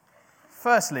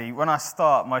Firstly, when I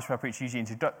start, most of my preachers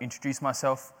usually introduce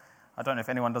myself. I don't know if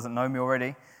anyone doesn't know me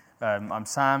already. I'm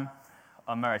Sam.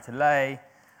 I'm married to Leigh.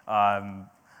 I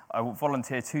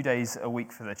volunteer 2 days a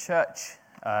week for the church.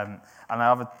 And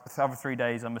the other 3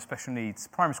 days, I'm a special needs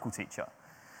primary school teacher.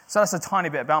 So that's a tiny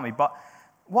bit about me. But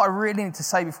what I really need to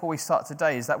say before we start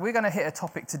today is that we're going to hit a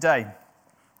topic today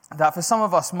that for some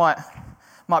of us might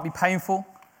be painful.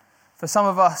 For some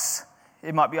of us,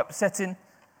 it might be upsetting.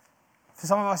 For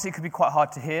some of us, it could be quite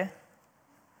hard to hear.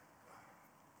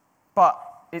 But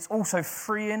it's also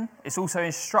freeing, it's also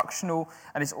instructional,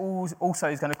 and it's also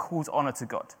is going to cause honour to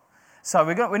God. So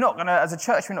we're not going to, as a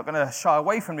church, we're not going to shy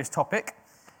away from this topic,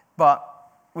 but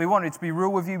we wanted to be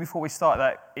real with you before we start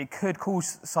that it could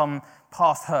cause some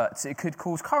past hurts, it could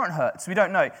cause current hurts, we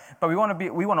don't know. But we want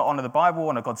to honour the Bible,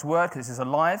 honour God's word, because this is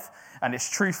alive, and it's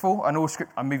truthful, and all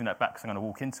scripture, I'm moving that back because I'm going to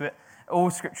walk into it.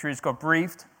 All scripture is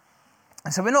God-breathed.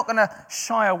 And so we're not going to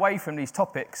shy away from these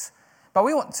topics, but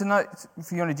we want to know,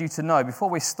 if you wanted you to know,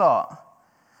 before we start,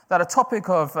 that a topic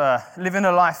of living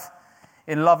a life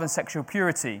in love and sexual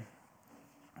purity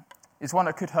is one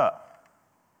that could hurt.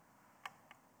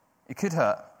 It could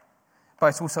hurt, but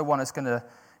it's also one that's going to,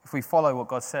 if we follow what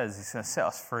God says, it's going to set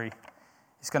us free.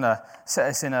 It's going to set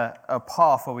us in a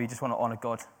path where we just want to honour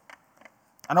God.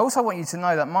 And I also want you to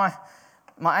know that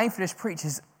my aim for this preach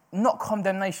is not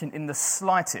condemnation in the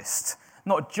slightest,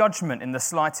 not judgment in the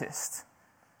slightest.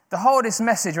 The whole of this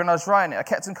message, when I was writing it, I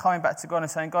kept on coming back to God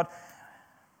and saying, God,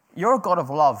 you're a God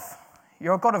of love.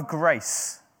 You're a God of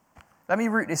grace. Let me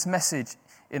root this message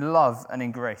in love and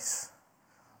in grace,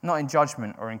 not in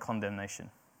judgment or in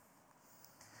condemnation.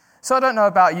 So I don't know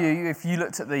about you, if you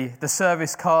looked at the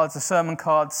service cards, the sermon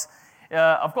cards.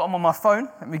 I've got them on my phone.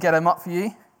 Let me get them up for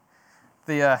you.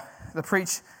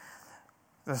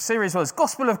 The series was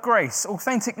Gospel of Grace,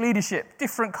 Authentic Leadership,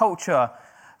 Different Culture,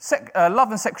 Love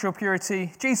and Sexual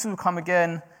Purity, Jesus Will Come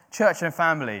Again, Church and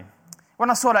Family. When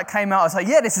I saw that came out, I was like,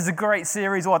 yeah, this is a great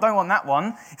series. Oh, I don't want that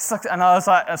one. And I was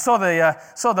like, I saw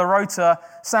the rota,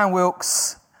 Sam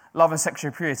Wilkes, Love and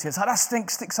Sexual Purity. It's like, that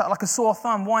sticks out like a sore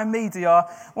thumb. Why me, DR?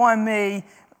 Why me?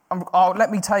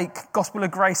 Let me take Gospel of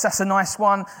Grace, that's a nice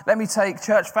one. Let me take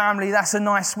Church Family, that's a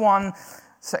nice one.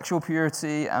 Sexual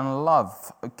Purity and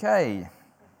Love. Okay.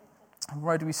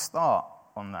 Where do we start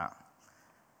on that?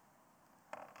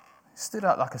 It stood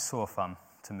out like a sore thumb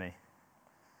to me.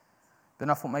 Then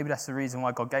I thought maybe that's the reason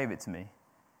why God gave it to me.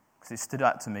 Because it stood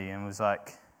out to me and was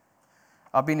like,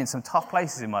 I've been in some tough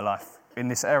places in my life in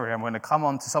this area. I'm going to come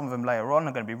on to some of them later on.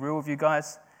 I'm going to be real with you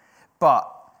guys. But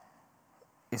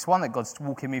it's one that God's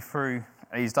walking me through.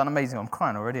 He's done amazing. I'm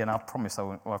crying already, and I've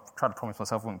tried to promise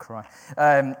myself I wouldn't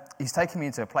cry. He's taken me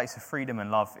into a place of freedom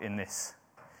and love in this,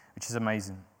 which is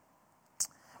amazing.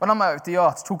 When I'm out with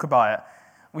DR to talk about it,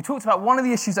 we talked about one of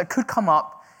the issues that could come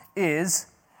up is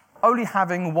only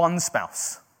having one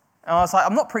spouse. And I was like,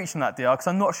 I'm not preaching that, DR, because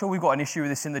I'm not sure we've got an issue with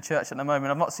this in the church at the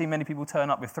moment. I've not seen many people turn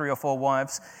up with 3 or 4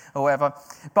 wives or whatever.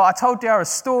 But I told DR a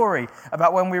story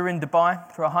about when we were in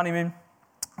Dubai for our honeymoon.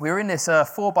 We were in this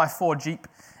 4x4 Jeep,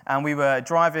 and we were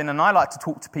driving, and I like to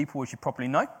talk to people, as you probably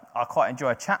know. I quite enjoy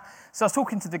a chat. So I was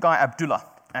talking to the guy, Abdullah,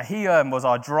 and he was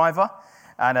our driver,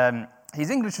 and his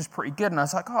English was pretty good, and I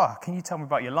was like, can you tell me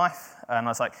about your life? And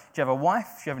I was like, do you have a wife?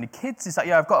 Do you have any kids? He's like,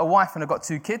 yeah, I've got a wife and I've got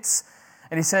 2 kids.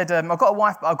 And he said, I've got a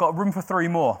wife, but I've got room for 3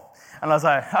 more. And I was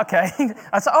like, okay.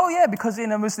 I said, oh yeah, because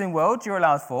in a Muslim world, you're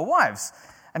allowed 4 wives.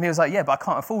 And he was like, yeah, but I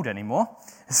can't afford any more.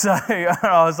 So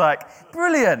I was like,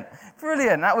 brilliant.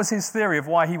 That was his theory of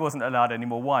why he wasn't allowed any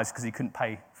more wives, because he couldn't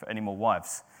pay for any more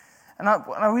wives.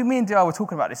 And me and Dale were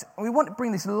talking about this. We want to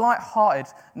bring this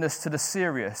light-heartedness to the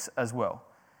serious as well.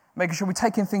 Making sure we're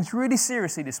taking things really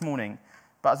seriously this morning.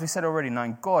 But as we said already,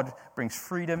 knowing God brings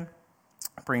freedom,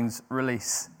 brings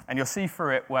release. And you'll see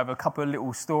through it, we'll have a couple of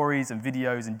little stories and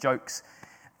videos and jokes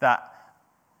that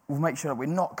will make sure that we're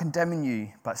not condemning you,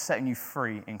 but setting you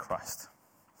free in Christ.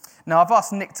 Now, I've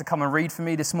asked Nick to come and read for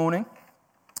me this morning.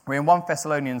 We're in 1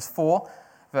 Thessalonians 4,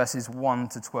 verses 1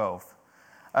 to 12.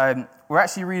 We're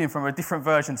actually reading from a different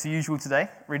version to usual today,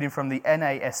 reading from the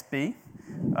NASB,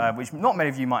 which not many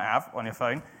of you might have on your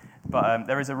phone, but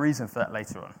there is a reason for that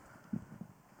later on.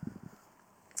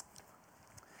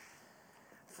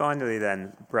 Finally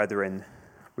then, brethren,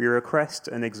 we request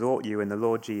and exhort you in the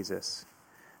Lord Jesus,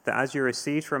 that as you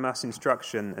received from us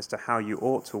instruction as to how you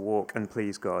ought to walk and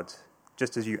please God,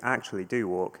 just as you actually do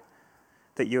walk,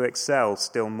 that you excel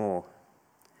still more.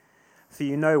 For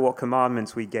you know what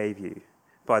commandments we gave you,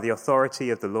 by the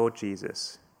authority of the Lord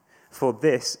Jesus. For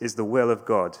this is the will of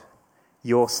God,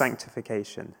 your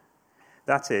sanctification.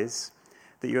 That is,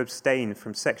 that you abstain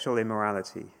from sexual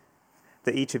immorality,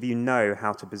 that each of you know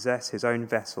how to possess his own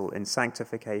vessel in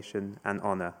sanctification and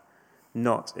honour,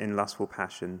 not in lustful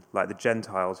passion, like the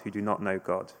Gentiles who do not know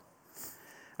God.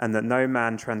 And that no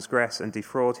man transgress and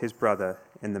defraud his brother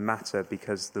in the matter,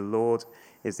 because the Lord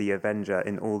is the avenger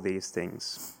in all these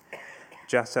things,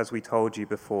 just as we told you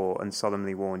before and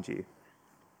solemnly warned you.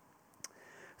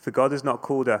 For God has not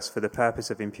called us for the purpose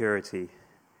of impurity,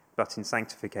 but in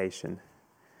sanctification.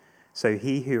 So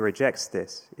he who rejects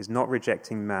this is not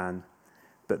rejecting man,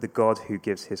 but the God who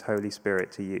gives his Holy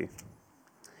Spirit to you.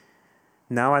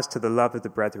 Now as to the love of the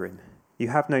brethren, you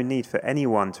have no need for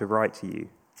anyone to write to you,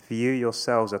 for you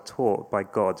yourselves are taught by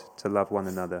God to love one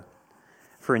another.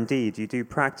 For indeed you do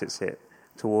practice it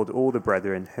toward all the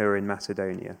brethren who are in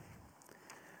Macedonia.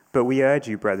 But we urge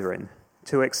you, brethren,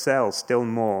 to excel still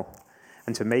more,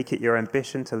 and to make it your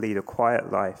ambition to lead a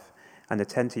quiet life and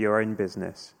attend to your own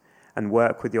business, and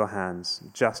work with your hands,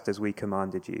 just as we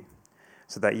commanded you,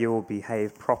 so that you will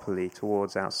behave properly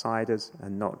towards outsiders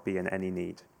and not be in any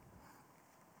need.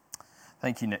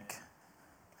 Thank you, Nick.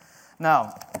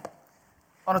 Now,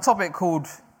 on a topic called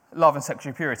love and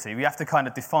sexual purity, we have to kind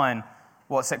of define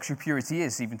what sexual purity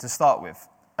is, even to start with.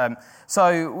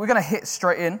 So we're going to hit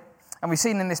straight in, and we've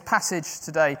seen in this passage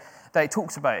today that it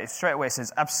talks about it straight away. It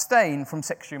says, abstain from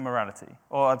sexual immorality,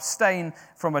 or abstain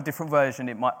from a different version.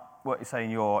 It might what you say in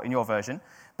your version,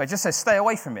 but it just says stay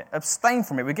away from it, abstain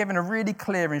from it. We're given a really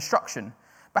clear instruction.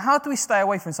 But how do we stay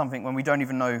away from something when we don't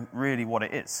even know really what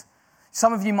it is?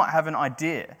 Some of you might have an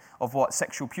idea of what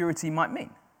sexual purity might mean.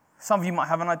 Some of you might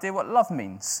have an idea what love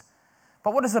means.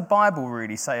 But what does the Bible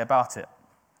really say about it?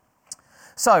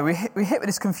 So we hit with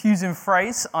this confusing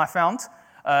phrase I found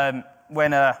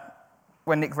when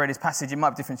Nick read his passage. It might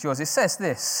be different to yours. It says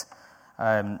this,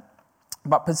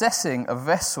 but possessing a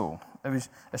vessel.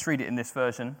 Let's read it in this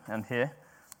version and here.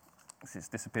 It's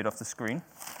disappeared off the screen.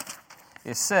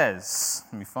 It says,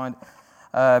 let me find it,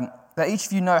 that each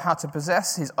of you know how to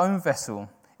possess his own vessel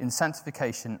in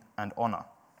sanctification and honour.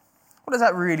 What does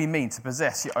that really mean, to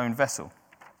possess your own vessel?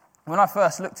 When I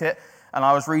first looked at it, and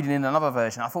I was reading in another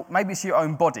version, I thought maybe it's your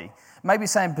own body. Maybe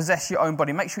it's saying possess your own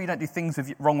body. Make sure you don't do things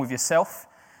wrong with yourself.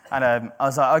 And I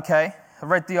was like, okay. I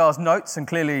read DR's notes, and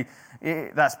clearly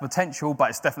that's potential, but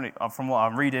it's definitely, from what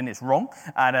I'm reading, it's wrong.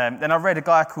 And then I read a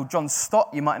guy called John Stott.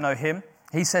 You might know him.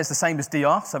 He says the same as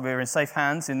DR, so we're in safe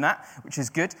hands in that, which is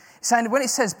good. It's saying when it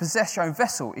says possess your own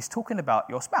vessel, it's talking about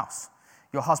your spouse,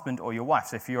 your husband or your wife.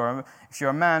 So if you're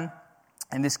a man,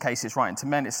 in this case it's writing to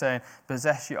men, it's saying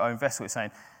possess your own vessel. It's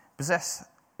saying possess,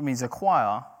 it means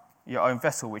acquire your own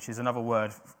vessel, which is another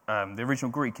word. The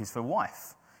original Greek is for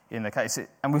wife in the case.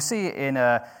 And we see it in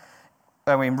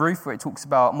Ruth, where it talks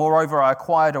about, moreover, I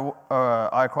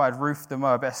acquired Ruth the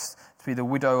Moabitess to be the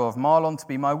widow of Mahlon, to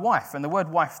be my wife. And the word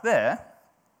wife there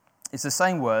is the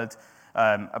same word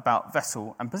about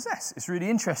vessel and possess. It's really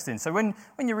interesting. So when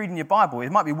you're reading your Bible, it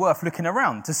might be worth looking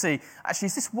around to see, actually,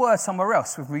 is this word somewhere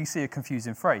else if we see a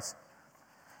confusing phrase?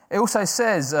 It also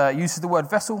says, uses the word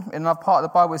vessel. In another part of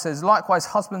the Bible, it says, likewise,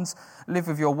 husbands, live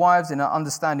with your wives in an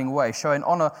understanding way, showing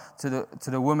honour to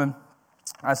the woman,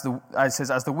 as it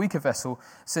says, as the weaker vessel,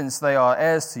 since they are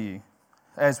heirs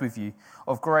with you,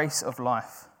 of grace of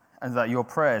life, and that your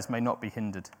prayers may not be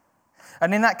hindered.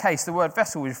 And in that case, the word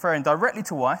vessel is referring directly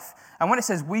to wife. And when it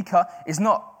says weaker, it's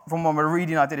not, from what we're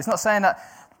reading, it's not saying that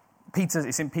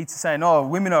it's in Peter saying, oh,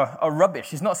 women are rubbish.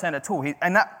 He's not saying at all.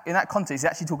 In that context, he's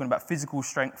actually talking about physical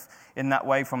strength in that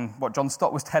way, from what John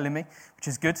Stott was telling me, which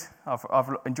is good.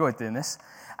 I've enjoyed doing this.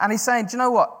 And he's saying, do you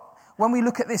know what? When we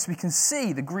look at this, we can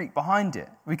see the Greek behind it.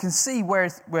 We can see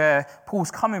where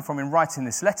Paul's coming from in writing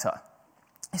this letter.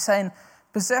 He's saying,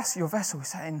 possess your vessel. He's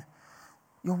saying,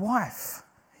 your wife,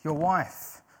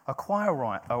 acquire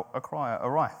a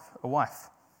wife.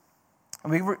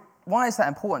 And why is that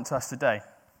important to us today?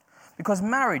 Because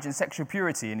marriage and sexual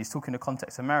purity, and he's talking in the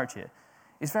context of marriage here,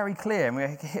 is very clear, and we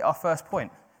hit our first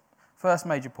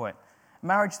major point.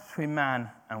 Marriage is between man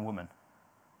and woman.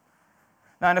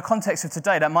 Now, in the context of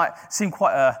today, that might seem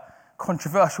quite a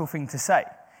controversial thing to say.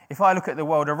 If I look at the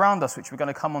world around us, which we're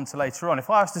going to come on to later on, if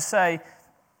I was to say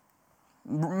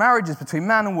marriage is between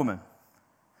man and woman,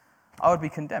 I would be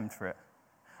condemned for it.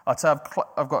 I'd say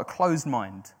I've got a closed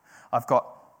mind. I've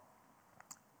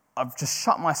just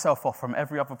shut myself off from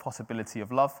every other possibility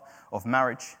of love, of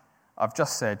marriage. I've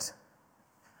just said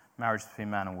marriage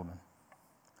between man and woman.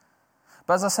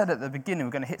 But as I said at the beginning,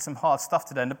 we're going to hit some hard stuff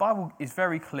today, and the Bible is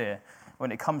very clear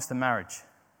when it comes to marriage.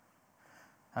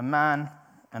 A man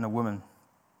and a woman.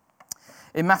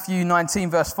 In Matthew 19,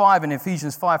 verse 5, and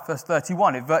Ephesians 5, verse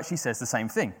 31, it virtually says the same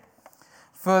thing.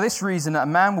 For this reason, a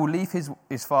man will leave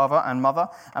his father and mother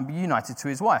and be united to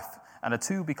his wife, and the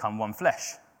two become one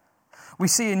flesh. We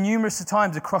see in numerous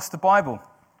times across the Bible,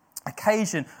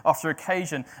 occasion after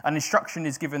occasion, an instruction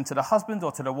is given to the husband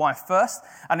or to the wife first,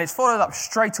 and it's followed up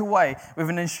straight away with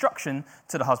an instruction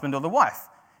to the husband or the wife.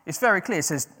 It's very clear. It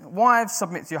says, wives,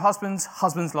 submit to your husbands.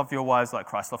 Husbands, love your wives like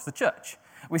Christ loves the church.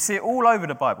 We see it all over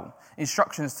the Bible.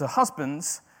 Instructions to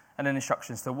husbands and then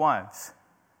instructions to wives.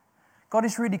 God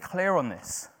is really clear on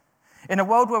this. In a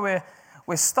world where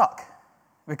we're stuck,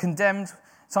 we're condemned,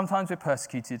 sometimes we're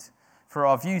persecuted for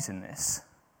our views in this,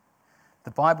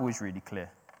 the Bible is really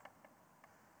clear.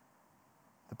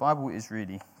 The Bible is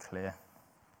really clear.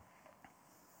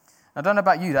 I don't know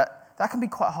about you, that can be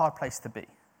quite a hard place to be.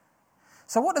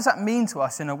 So what does that mean to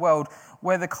us in a world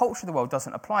where the culture of the world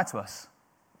doesn't apply to us?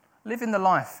 Living the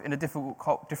life in a different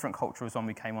culture as one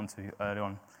we came onto early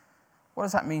on. What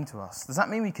does that mean to us? Does that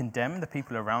mean we condemn the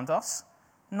people around us?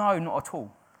 No, not at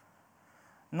all.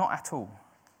 Not at all.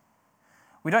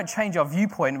 We don't change our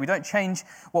viewpoint. We don't change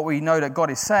what we know that God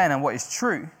is saying and what is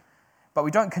true. But we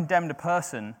don't condemn the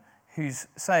person who's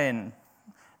saying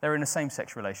they're in a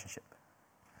same-sex relationship.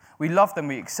 We love them,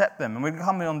 we accept them, and we'll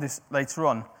come in on this later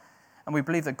on, and we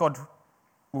believe that God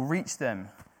will reach them,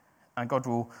 and God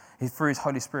will, through His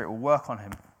Holy Spirit, will work on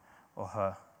him or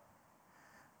her.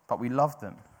 But we love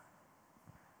them.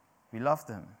 We love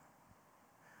them.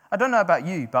 I don't know about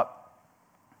you, but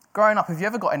growing up, have you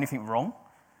ever got anything wrong?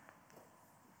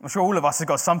 I'm sure all of us have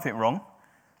got something wrong.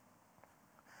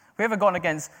 Have you ever gone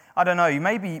against, I don't know,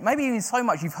 maybe even so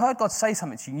much, you've heard God say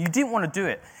something to you, and you didn't want to do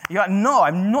it. You're like, no,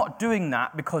 I'm not doing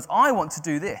that because I want to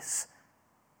do this.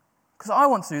 Because I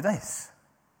want to do this.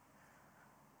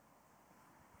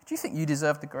 Do you think you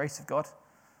deserve the grace of God?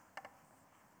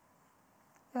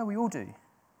 Yeah, we all do.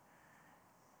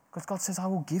 Because God says, I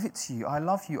will give it to you. I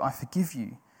love you. I forgive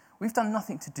you. We've done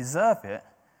nothing to deserve it,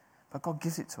 but God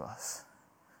gives it to us.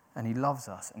 And He loves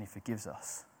us and He forgives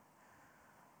us.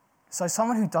 So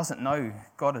someone who doesn't know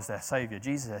God as their Saviour,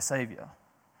 Jesus as their Saviour,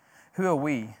 who are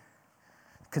we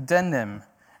to condemn them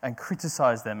and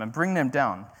criticize them and bring them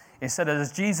down? Instead,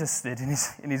 as Jesus did in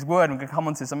his word, and we're going to come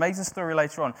on to this amazing story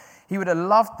later on, He would have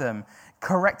loved them,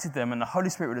 corrected them, and the Holy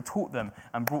Spirit would have taught them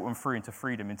and brought them through into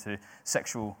freedom, into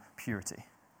sexual purity.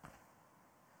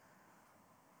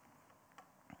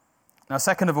 Now,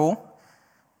 second of all,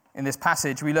 in this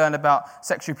passage, we learn about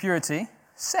sexual purity,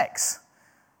 sex.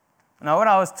 Now, when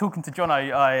I was talking to John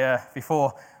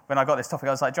before, when I got this topic,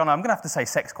 I was like, John, I'm going to have to say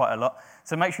sex quite a lot,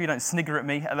 so make sure you don't snigger at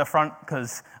me at the front,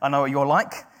 because I know what you're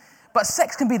like. But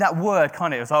sex can be that word,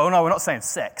 kind of. It's like, oh no, we're not saying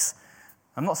sex.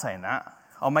 I'm not saying that.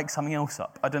 I'll make something else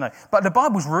up. I don't know. But the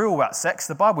Bible's real about sex.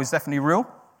 The Bible is definitely real.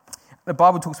 The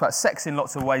Bible talks about sex in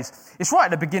lots of ways. It's right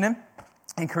at the beginning.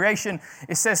 In creation,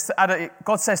 it says to Adam,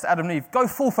 God says to Adam and Eve, go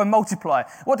forth and multiply.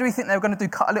 What do we think they were going to do?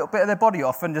 Cut a little bit of their body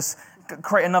off and just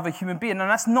create another human being? And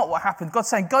that's not what happened. God's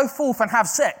saying, go forth and have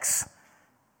sex.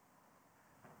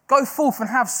 Go forth and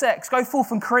have sex. Go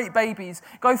forth and create babies.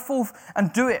 Go forth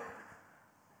and do it.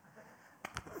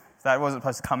 That wasn't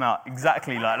supposed to come out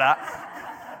exactly like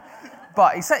that.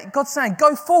 But God's saying,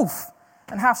 go forth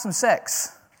and have some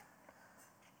sex.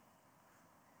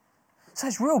 So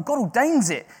it's real. God ordains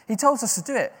it. He tells us to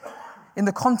do it in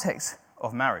the context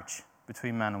of marriage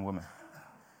between man and woman.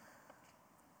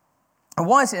 And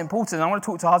why is it important? I want to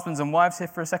talk to husbands and wives here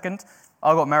for a second.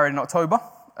 I got married in October.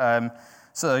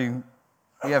 So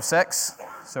we have sex.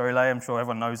 Sorry, Leigh, I'm sure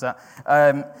everyone knows that.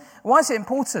 Why is it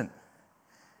important?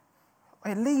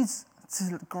 It leads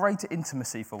to greater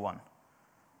intimacy, for one.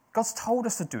 God's told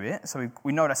us to do it, so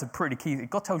we know that's a pretty key. If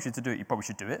God tells you to do it, you probably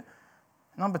should do it.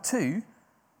 Number two,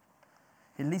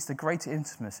 it leads to greater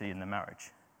intimacy in the marriage.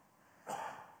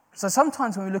 So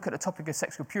sometimes when we look at the topic of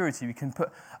sexual purity, we can put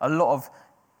a lot of,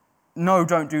 no,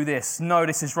 don't do this. No,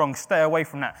 this is wrong. Stay away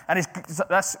from that. And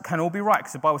that can all be right,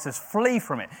 because the Bible says flee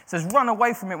from it. It says run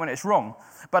away from it when it's wrong.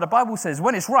 But the Bible says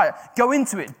when it's right, go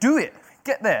into it, do it,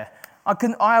 get there.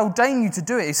 I ordain you to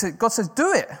do it. God says,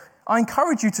 do it. I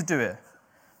encourage you to do it.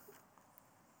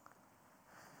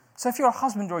 So if you're a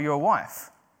husband or you're a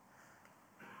wife,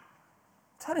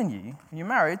 I'm telling you, when you're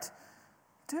married,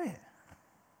 do it.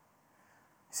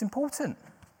 It's important.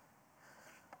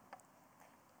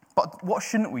 But what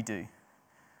shouldn't we do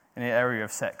in the area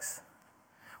of sex?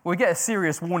 Well, we get a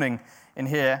serious warning in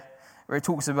here where it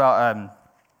talks about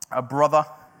a brother,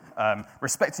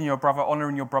 respecting your brother,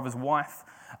 honouring your brother's wife.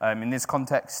 In this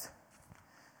context,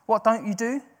 what don't you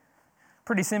do?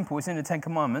 Pretty simple. It's in the Ten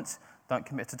Commandments. Don't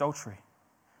commit adultery.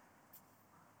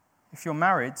 If you're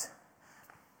married,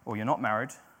 or you're not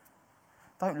married,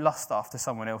 don't lust after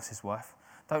someone else's wife.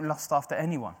 Don't lust after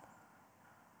anyone.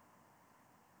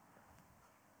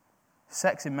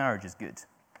 Sex in marriage is good.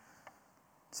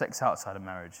 Sex outside of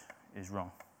marriage is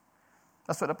wrong.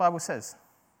 That's what the Bible says.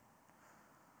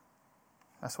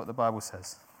 That's what the Bible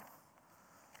says.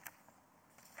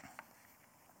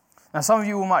 Now, some of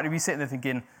you might be sitting there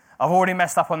thinking, I've already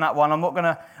messed up on that one. I'm not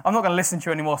gonna listen to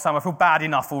you anymore, Sam. I feel bad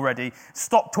enough already.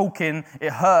 Stop talking.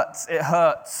 It hurts. It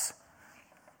hurts.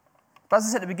 But as I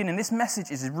said at the beginning, this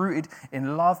message is rooted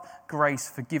in love, grace,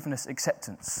 forgiveness,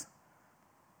 acceptance.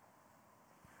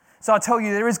 So I tell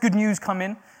you, there is good news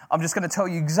coming. I'm just going to tell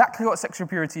you exactly what sexual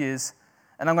purity is,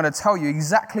 and I'm going to tell you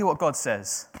exactly what God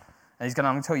says. And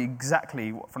I'm going to tell you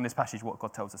exactly from this passage what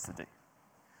God tells us to do.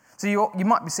 So you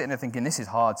might be sitting there thinking, this is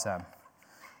hard, Sam.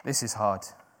 This is hard.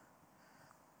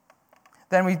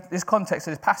 Then this context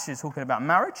of this passage is talking about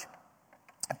marriage,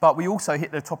 but we also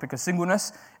hit the topic of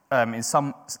singleness in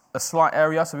a slight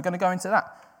area, so we're going to go into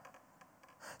that.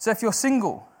 So if you're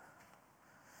single,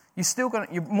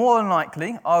 you're more than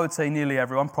likely, I would say nearly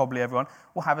everyone, probably everyone,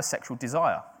 will have a sexual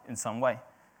desire in some way.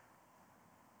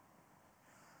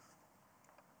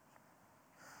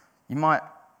 You might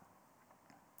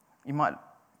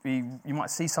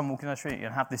see someone walking down the street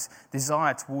and have this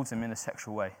desire towards them in a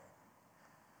sexual way.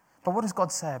 But what does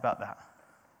God say about that?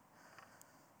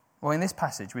 Well, in this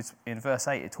passage, in verse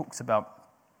 8, it talks about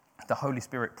the Holy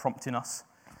Spirit prompting us.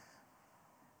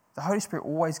 The Holy Spirit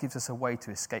always gives us a way to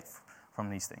escape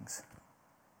from these things.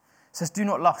 It says, do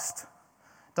not lust.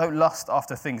 Don't lust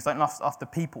after things. Don't lust after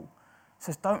people. It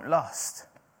says, don't lust.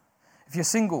 If you're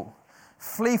single,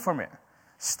 flee from it.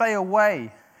 Stay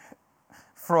away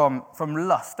from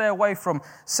lust. Stay away from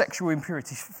sexual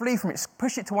impurity. Flee from it.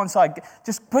 Push it to one side.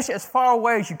 Just push it as far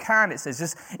away as you can, it says.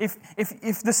 Just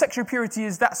if the sexual purity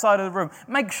is that side of the room,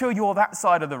 make sure you're that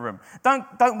side of the room.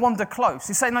 Don't wander close.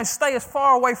 You say, no, stay as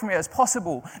far away from it as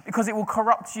possible, because it will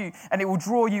corrupt you and it will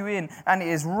draw you in, and it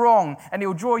is wrong, and it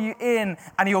will draw you in,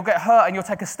 and you'll get hurt, and you'll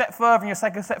take a step further, and you'll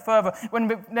take a step further.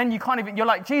 Then you're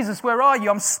like, Jesus, where are you?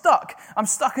 I'm stuck. I'm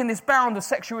stuck in this bound of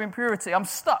sexual impurity. I'm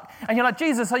stuck. And you're like,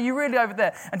 Jesus, are you really over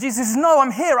there? And Jesus says, no,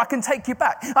 I'm here. I can take you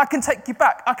back. I can take you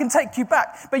back. I can take you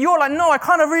back. But you're like, no, I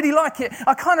kind of really like it.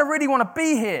 I kind of really want to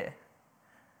be here.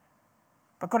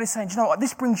 But God is saying, do you know what?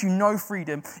 This brings you no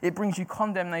freedom. It brings you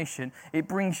condemnation. It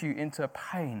brings you into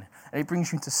pain. And it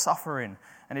brings you into suffering.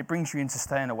 And it brings you into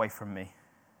staying away from me.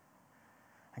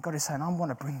 And God is saying, I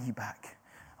want to bring you back.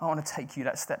 I want to take you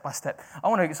that step by step.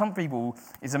 Some people,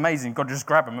 it's amazing, God just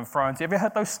grab them and throw them into. Have you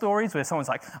heard those stories where someone's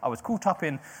like, I was caught up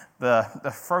in the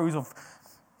throes of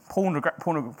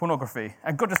pornography,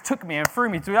 and God just took me and threw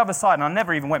me to the other side, and I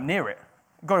never even went near it.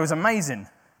 God, it was amazing.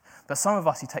 But some of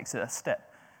us, he takes it a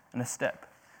step and a step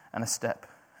and a step,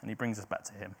 and he brings us back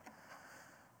to him.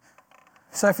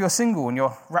 So if you're single and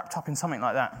you're wrapped up in something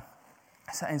like that,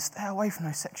 saying, stay away from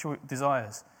those sexual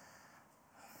desires.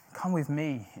 Come with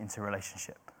me into a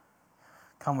relationship.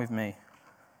 Come with me.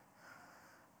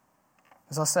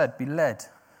 As I said, be led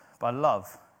by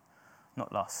love,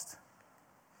 not lust.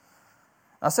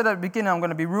 I said at the beginning, I'm going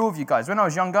to be real with you guys. When I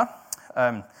was younger,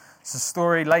 it's a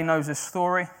story, Lay knows this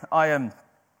story. I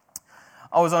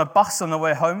was on a bus on the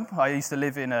way home. I used to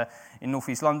live in North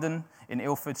East London, in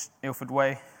Ilford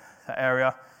Way, that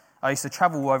area. I used to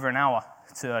travel over an hour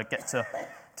to get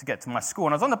to my school.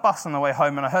 And I was on the bus on the way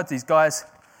home, and I heard these guys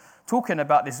talking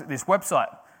about this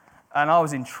website. And I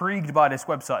was intrigued by this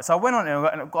website. So I went on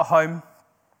and I got home,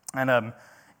 and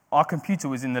our computer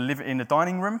was in the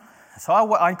dining room. So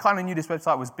I kind of knew this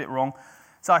website was a bit wrong.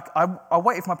 So I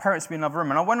waited for my parents to be in another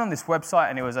room, and I went on this website,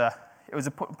 and it was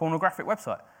a pornographic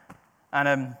website. And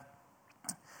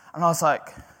I was like,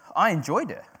 I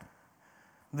enjoyed it.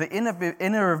 The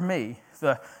inner of me,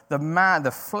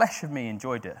 the flesh of me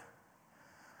enjoyed it.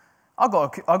 I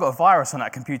got a virus on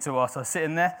that computer whilst I was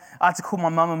sitting there. I had to call my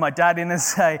mum and my dad in and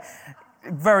say,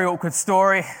 very awkward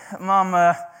story.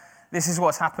 Mum, this is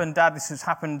what's happened. Dad, this has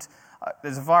happened.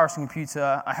 There's a virus on the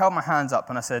computer. I held my hands up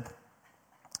and I said,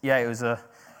 yeah, it was a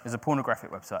pornographic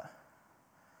website.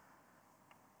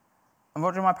 And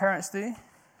what did my parents do?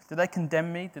 Did they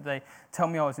condemn me? Did they tell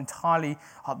me I was entirely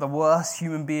the worst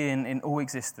human being in all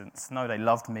existence? No, they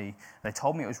loved me. They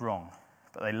told me it was wrong,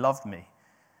 but they loved me.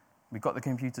 We got the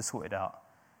computer sorted out,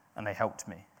 and they helped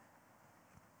me.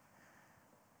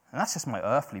 And that's just my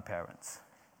earthly parents.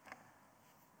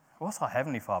 What's our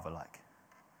Heavenly Father like?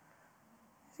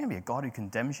 Is he going to be a God who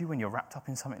condemns you when you're wrapped up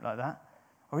in something like that?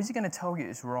 Or is he going to tell you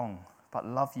it's wrong, but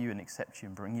love you and accept you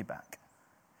and bring you back?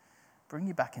 Bring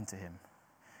you back into him.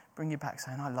 Bring you back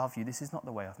saying, I love you. This is not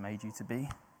the way I've made you to be.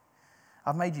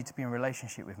 I've made you to be in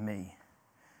relationship with me.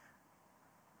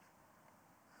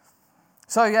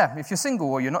 So yeah, if you're single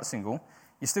or you're not single,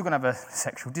 you're still going to have a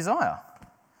sexual desire.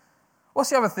 What's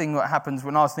the other thing that happens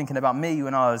when I was thinking about me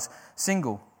when I was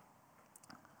single?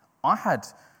 I had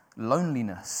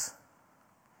loneliness.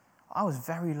 I was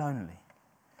very lonely.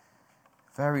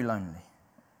 Very lonely.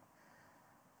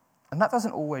 And that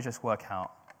doesn't always just work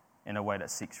out in a way that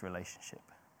seeks relationship.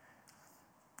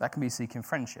 That can be seeking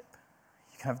friendship.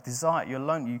 You can have desire, you're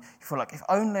lonely, you feel like, if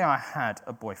only I had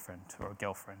a boyfriend or a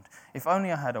girlfriend, if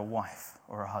only I had a wife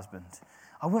or a husband,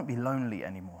 I wouldn't be lonely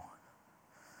anymore.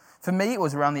 For me, it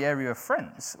was around the area of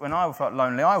friends. When I felt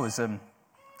lonely,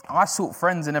 I sought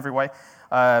friends in every way.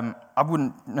 I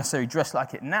wouldn't necessarily dress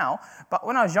like it now, but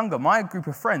when I was younger, my group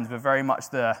of friends were very much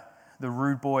the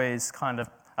rude boys, kind of.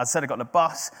 As I said, I got the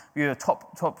bus, we were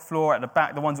top floor at the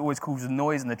back, the ones that always caused the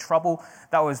noise and the trouble.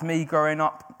 That was me growing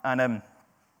up, and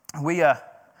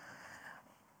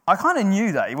I kind of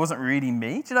knew that it wasn't really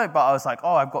me, but I was like,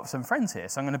 oh, I've got some friends here,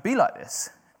 so I'm going to be like this.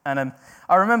 And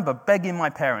I remember begging my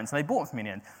parents, and they bought them for me in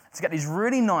the end, to get these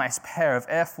really nice pair of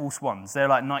Air Force Ones. They're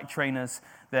like Nike trainers.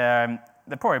 They're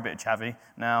probably a bit chavvy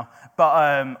now,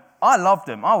 but I loved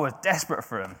them. I was desperate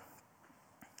for them.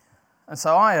 And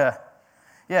so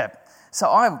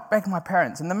I begged my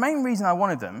parents, and the main reason I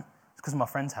wanted them was because my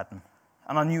friends had them.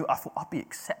 And I thought I'd be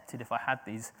accepted if I had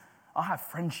these. I have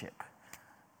friendship.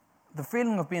 The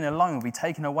feeling of being alone would be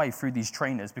taken away through these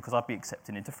trainers because I'd be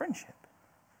accepted into friendship.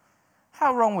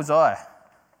 How wrong was I?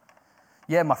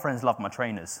 Yeah, my friends loved my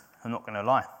trainers. I'm not going to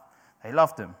lie. They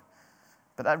loved them.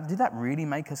 But did that really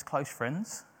make us close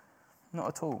friends? Not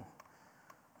at all.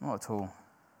 Not at all.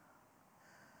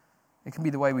 It can be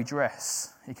the way we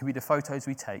dress. It can be the photos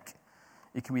we take.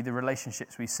 It can be the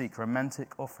relationships we seek,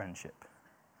 romantic or friendship.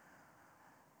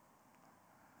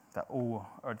 That all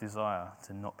are a desire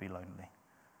to not be lonely.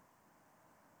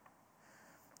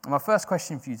 And my first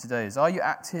question for you today is, are you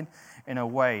acting in a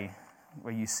way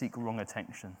where you seek wrong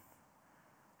attention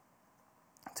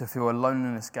to fill a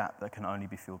loneliness gap that can only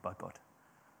be filled by God?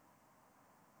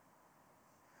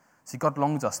 See, God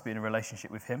longs us to be in a relationship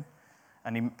with him,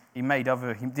 and he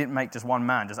didn't make just one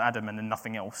man, just Adam, and then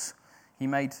nothing else. He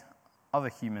made other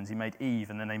humans. He made Eve,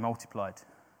 and then they multiplied.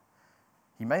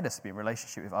 He made us to be in a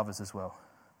relationship with others as well.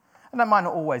 And that might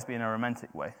not always be in a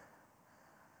romantic way.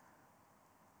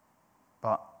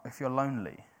 But if you're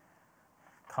lonely,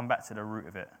 come back to the root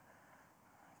of it.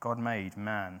 God made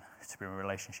man to be in a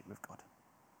relationship with God,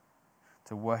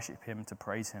 to worship him, to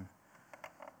praise him.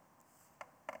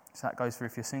 So that goes for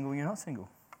if you're single, you're not single.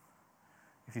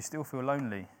 If you still feel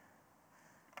lonely,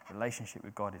 relationship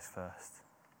with God is first.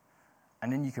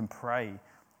 And then you can pray,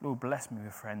 Lord, bless me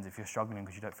with friends if you're struggling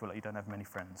because you don't feel like you don't have many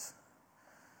friends.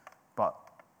 But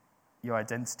your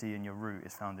identity and your root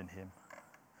is found in him.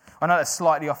 I know that's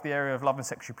slightly off the area of love and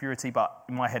sexual purity, but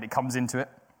in my head it comes into it.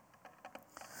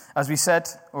 As we said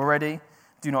already,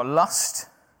 do not lust.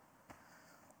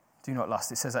 Do not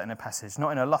lust. It says that in a passage. Not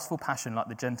in a lustful passion like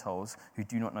the Gentiles who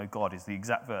do not know God is the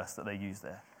exact verse that they use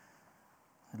there.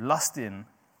 Lusting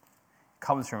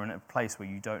comes from a place where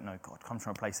you don't know God. Comes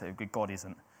from a place that God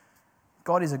isn't.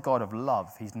 God is a God of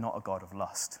love. He's not a God of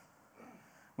lust.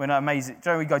 When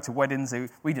we go to weddings,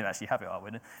 we didn't actually have it at our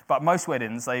wedding, but most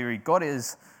weddings, they read God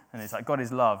is, and it's like God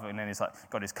is love, and then it's like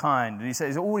God is kind, and he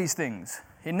says all these things.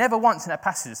 He never once in that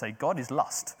passage say God is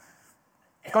lust.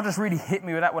 God just really hit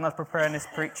me with that when I was preparing this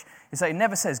preach. He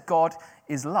never says God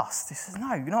is lust. He says, no,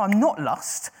 I'm not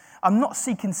lust. I'm not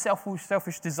seeking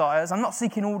selfish desires. I'm not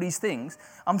seeking all these things.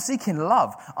 I'm seeking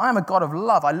love. I am a God of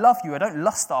love. I love you. I don't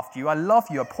lust after you. I love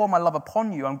you. I pour my love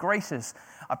upon you. I'm gracious.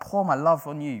 I pour my love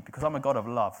on you because I'm a God of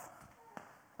love.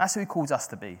 That's who he calls us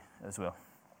to be as well.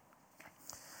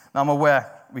 Now, I'm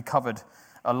aware we covered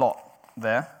a lot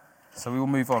there, so we will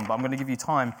move on. But I'm going to give you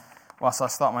time whilst I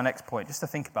start my next point, just to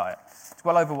think about it. It's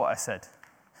well over what I said.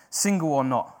 Single or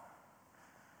not,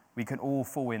 we can all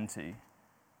fall into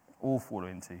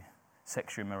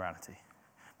sexual immorality.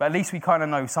 But at least we kind of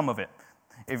know some of it.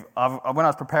 When I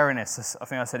was preparing this, I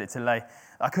think I said it to Lay,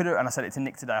 and I said it to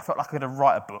Nick today, I felt like I could have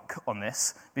write a book on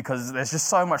this because there's just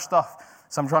so much stuff,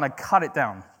 so I'm trying to cut it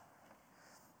down.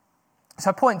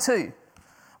 So point 2,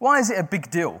 why is it a big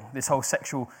deal, this whole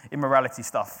sexual immorality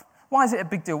stuff? Why is it a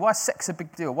big deal? Why is sex a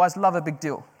big deal? Why is love a big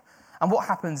deal? And what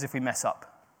happens if we mess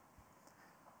up?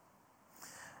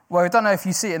 Well, I don't know if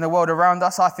you see it in the world around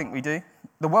us. I think we do.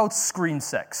 The world screams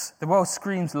sex. The world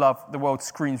screams love. The world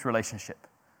screams relationship.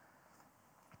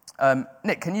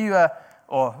 Nick, can you,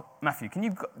 or Matthew, can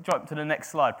you jump to the next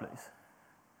slide, please?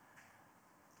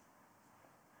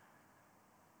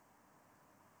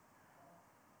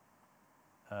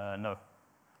 No.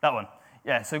 That one.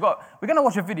 Yeah, so we're going to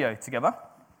watch a video together.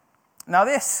 Now,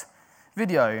 this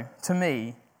video, to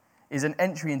me, is an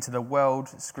entry into the world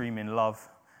screaming love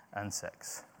and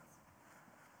sex.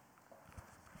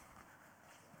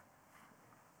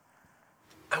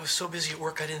 I was so busy at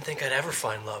work I didn't think I'd ever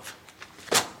find love.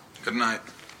 Good night.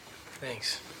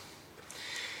 Thanks.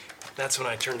 That's when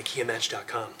I turned to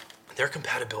KiaMatch.com. Their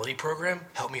compatibility program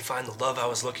helped me find the love I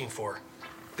was looking for.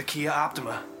 The Kia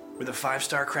Optima, with a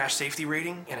 5-star crash safety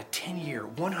rating and a 10-year,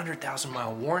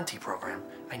 100,000-mile warranty program.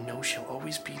 I know she'll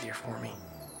always be there for me.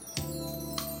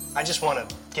 I just want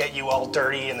to get you all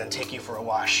dirty and then take you for a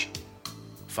wash.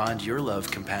 Find your love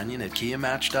companion at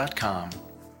KiaMatch.com.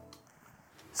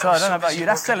 So I don't know about you,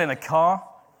 that's selling a car.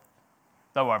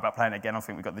 Don't worry about playing it again, I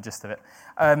think we got the gist of it.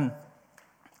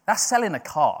 That's selling a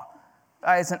car.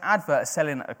 That is an advert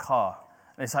selling a car.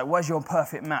 And it's like, where's your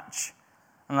perfect match?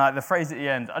 And like the phrase at the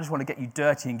end, I just want to get you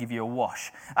dirty and give you a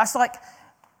wash. That's a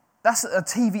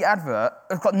TV advert.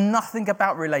 It's got nothing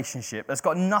about relationship. It's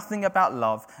got nothing about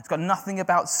love. It's got nothing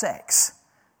about sex.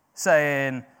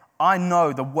 Saying, I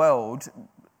know the world,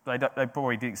 they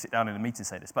probably didn't sit down in a meeting and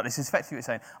say this, but this is effectively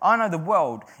saying, I know the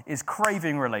world is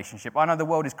craving relationship. I know the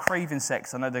world is craving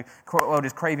sex. I know the world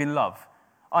is craving love.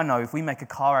 I know if we make a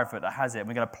car advert that has it and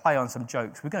we're going to play on some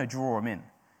jokes, we're going to draw them in.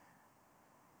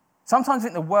 Sometimes I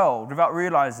think the world, without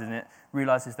realizing it,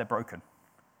 realizes they're broken.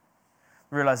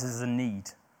 Realizes there's a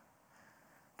need.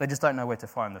 They just don't know where to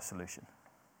find the solution.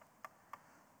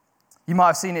 You might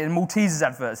have seen it in Maltesers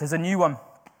adverts. There's a new one.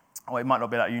 Oh, it might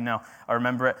not be that you now. I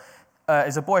remember it.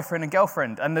 It's a boyfriend and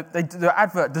girlfriend, and the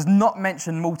advert does not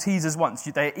mention Maltesers once.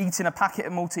 They're eating a packet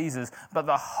of Maltesers, but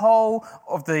the whole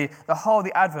of the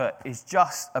advert is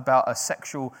just about a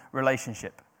sexual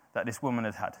relationship that this woman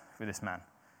had with this man.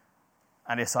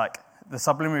 And it's like, the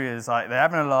subliminary is like, they're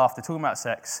having a laugh, they're talking about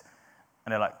sex,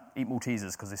 and they're like, eat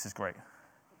Maltesers because this is great.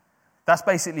 That's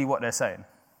basically what they're saying.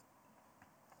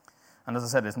 And as I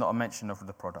said, there's not a mention of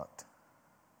the product.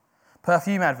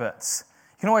 Perfume adverts.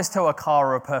 You can always tell a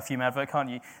car or a perfume advert, can't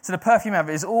you? So the perfume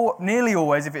advert is nearly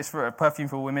always, if it's for a perfume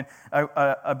for women,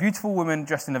 a beautiful woman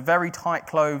dressed in a very tight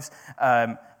clothes.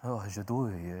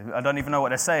 J'adore you. I don't even know what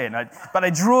they're saying, but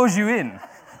it draws you in.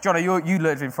 Johnny, you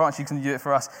live in France, you can do it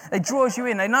for us. It draws you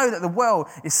in. They know that the world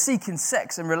is seeking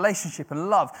sex and relationship and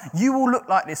love. You will look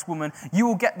like this woman. You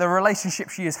will get the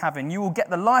relationship she is having. You will get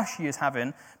the life she is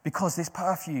having because of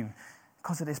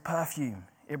this perfume.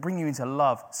 It brings you into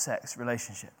love, sex,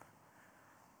 relationship.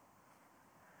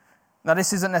 Now,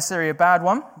 this isn't necessarily a bad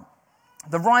one.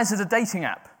 The rise of the dating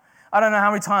app. I don't know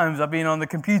how many times I've been on the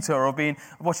computer or been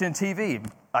watching TV,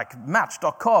 like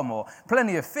Match.com or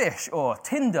Plenty of Fish or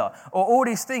Tinder or all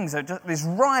these things. Just this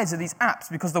rise of these apps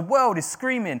because the world is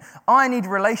screaming, I need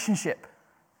relationship.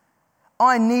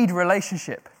 I need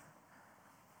relationship.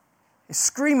 It's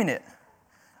screaming it.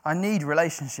 I need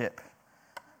relationship.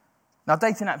 Now,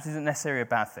 dating apps isn't necessarily a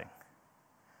bad thing.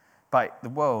 But the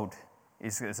world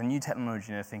there's a new technology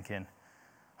and they're thinking,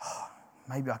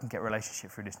 maybe I can get a relationship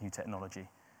through this new technology.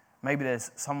 Maybe there's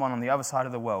someone on the other side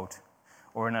of the world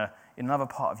or in another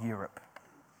part of Europe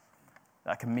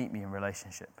that can meet me in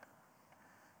relationship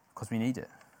because we need it.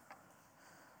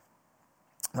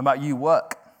 How about you,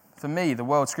 work? For me, the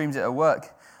world screams it at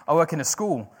work. I work in a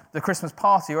school. The Christmas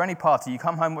party or any party, you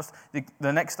come home, what's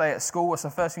the next day at school, what's the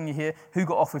first thing you hear? Who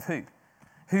got off with who?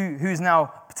 Who's now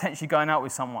potentially going out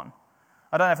with someone?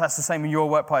 I don't know if that's the same in your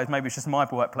workplace. Maybe it's just my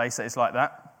workplace that it's like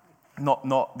that. Not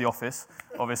the office,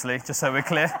 obviously, just so we're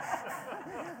clear.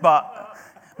 But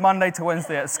Monday to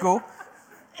Wednesday at school.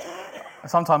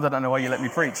 Sometimes I don't know why you let me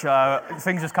preach.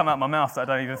 Things just come out of my mouth that I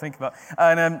don't even think about.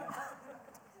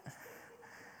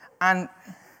 And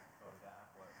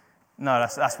no,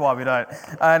 that's why we don't.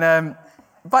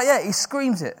 But yeah, he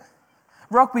screams it.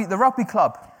 The rugby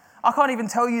club. I can't even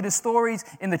tell you the stories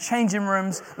in the changing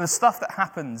rooms, the stuff that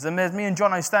happens. And there's me and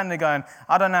Jono standing there going,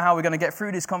 I don't know how we're going to get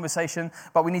through this conversation,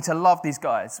 but we need to love these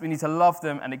guys. We need to love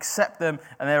them and accept them.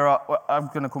 And I'm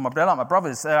going to call they're like my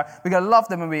brothers. We're going to love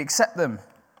them and we accept them.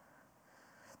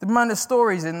 The amount of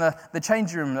stories in the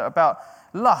changing room about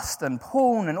lust and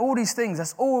porn and all these things,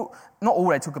 that's all, not all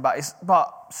they talk about,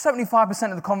 but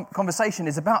 75% of the conversation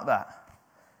is about that.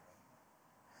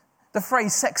 The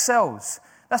phrase sex sells.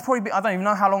 That's probably, I don't even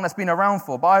know how long that's been around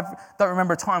for, but I don't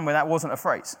remember a time where that wasn't a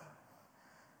phrase.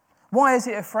 Why is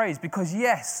it a phrase? Because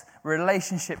yes,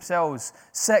 relationship sells,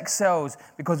 sex sells,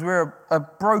 because we're a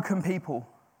broken people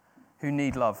who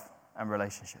need love and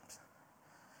relationships.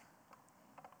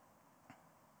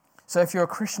 So if you're a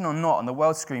Christian or not, and the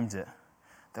world screams it,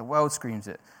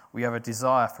 we have a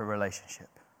desire for a relationship.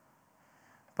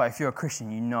 But if you're a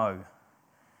Christian, you know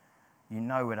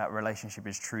where that relationship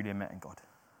is truly met in God.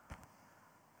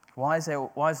 Why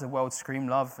does the world scream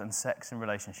love and sex and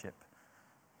relationship?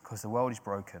 Because the world is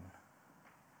broken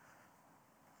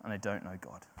and they don't know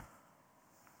God.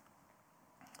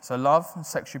 So love and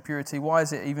sexual purity, why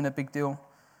is it even a big deal?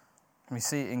 We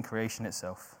see it in creation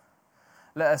itself.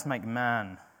 Let us make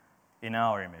man in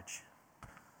our image.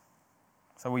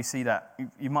 So we see that.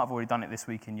 You might have already done it this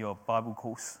week in your Bible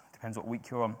course. Depends what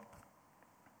week you're on.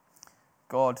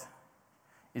 God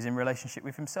is in relationship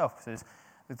with himself. It says,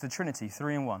 it's the Trinity,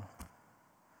 3 in 1. It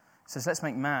says, let's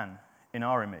make man in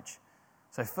our image.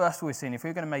 So first we're seeing, if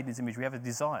we're going to make this image, we have a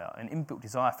desire, an inbuilt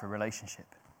desire for relationship.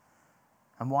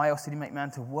 And why else did he make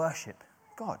man? To worship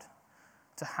God.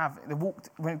 To have,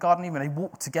 when Garden Eden, they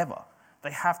walk together.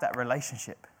 They have that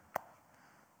relationship.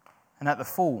 And at the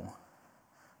fall,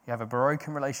 you have a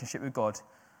broken relationship with God.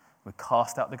 We're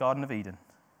cast out the Garden of Eden.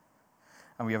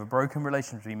 And we have a broken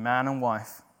relationship between man and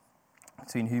wife,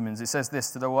 between humans. It says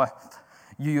this to the wife,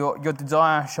 your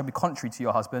desire shall be contrary to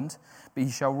your husband, but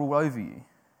he shall rule over you.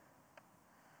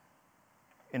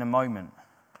 In a moment,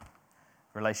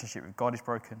 relationship with God is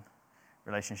broken.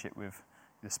 Relationship with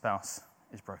the spouse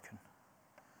is broken.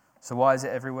 So why is it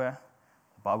everywhere?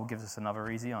 The Bible gives us another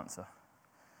easy answer.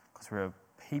 Because we're a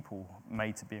people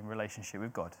made to be in relationship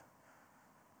with God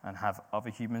and have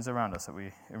other humans around us that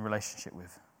we're in relationship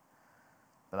with.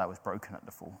 But that was broken at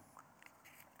the fall.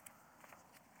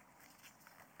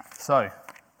 So,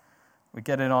 we're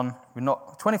getting on. We're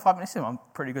not 25 minutes in. I'm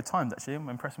pretty good timed, actually. I'm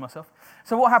impressing myself.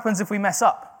 So what happens if we mess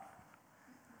up?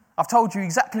 I've told you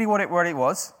exactly what it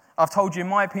was. I've told you, in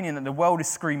my opinion, that the world is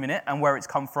screaming it and where it's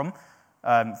come from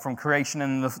creation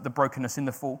and the brokenness in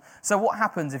the fall. So what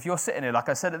happens if you're sitting here, like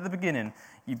I said at the beginning,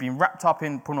 you've been wrapped up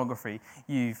in pornography.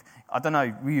 Whenever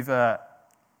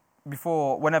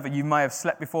you may have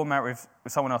slept before marriage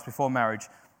with someone else before marriage.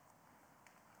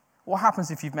 What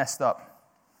happens if you've messed up?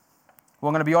 Well,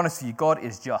 I'm going to be honest with you. God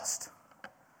is just.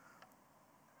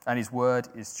 And his word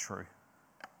is true.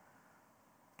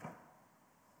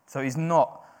 So I'm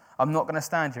not going to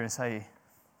stand here and say, do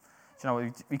you know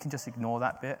what, we can just ignore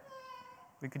that bit.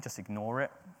 We can just ignore it.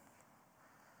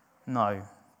 No.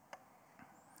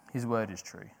 His word is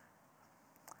true. It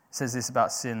says this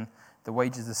about sin. The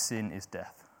wages of sin is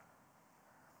death.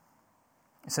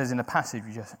 It says in the passage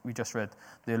we just read,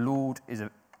 the Lord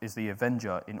is the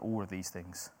avenger in all of these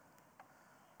things.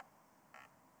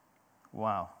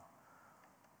 Wow.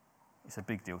 It's a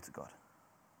big deal to God.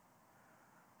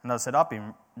 And as I said, I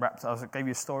gave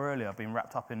you a story earlier, I've been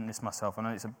wrapped up in this myself, and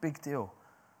it's a big deal.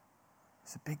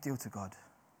 It's a big deal to God.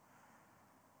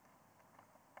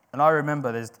 And I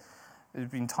remember there's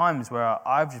been times where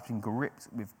I've just been gripped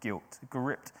with guilt,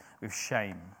 gripped with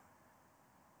shame,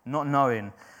 not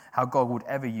knowing how God would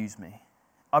ever use me.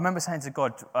 I remember saying to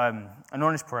God, an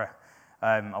honest prayer,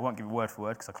 I won't give it word for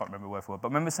word because I can't remember word for word, but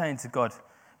I remember saying to God,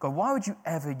 why would you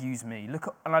ever use me?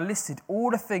 And I listed all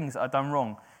the things that I'd done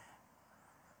wrong.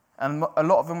 And a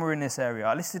lot of them were in this area.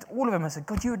 I listed all of them. I said,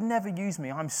 God, you would never use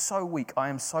me. I'm so weak. I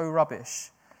am so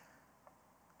rubbish.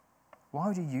 Why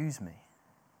would you use me?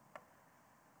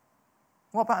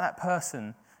 What about that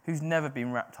person who's never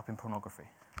been wrapped up in pornography?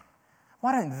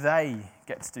 Why don't they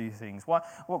get to do things?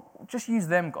 Well, just use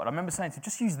them, God. I remember saying to you,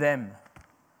 just use them.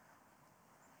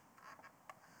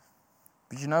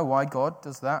 But you know why God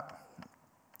does that?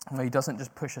 Well, he doesn't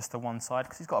just push us to one side,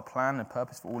 because he's got a plan and a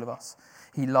purpose for all of us.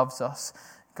 He loves us.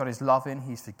 God is loving,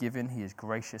 he's forgiving, he is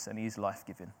gracious, and he is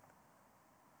life-giving.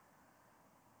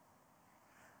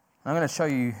 I'm going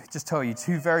to tell you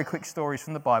two very quick stories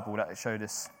from the Bible that show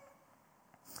this.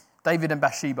 David and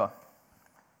Bathsheba.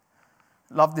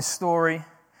 Love this story.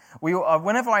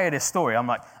 Whenever I hear this story, I'm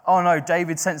like, oh no,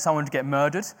 David sent someone to get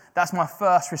murdered. That's my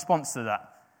first response to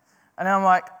that. And then I'm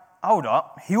like, hold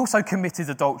up, he also committed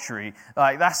adultery.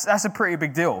 Like that's a pretty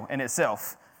big deal in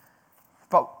itself.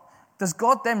 But does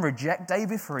God then reject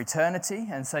David for eternity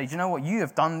and say, do you know what, you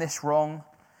have done this wrong.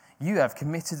 You have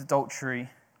committed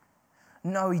adultery.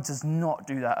 No, he does not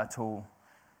do that at all.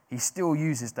 He still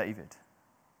uses David.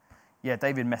 Yeah,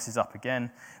 David messes up again,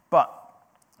 but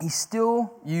he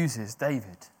still uses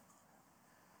David.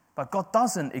 But God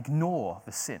doesn't ignore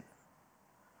the sin.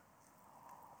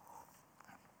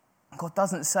 God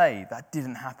doesn't say that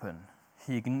didn't happen.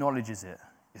 He acknowledges it.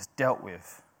 It's dealt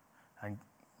with. And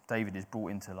David is brought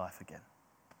into life again.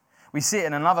 We see it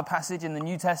in another passage in the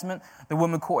New Testament, the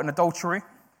woman caught in adultery.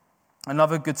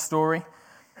 Another good story.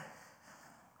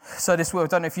 So I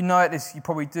don't know if you know it, you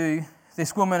probably do.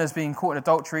 This woman has been caught in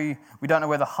adultery. We don't know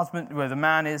where the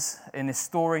man is in this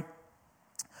story.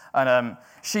 And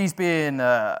she's being,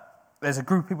 there's a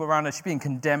group of people around her, she's being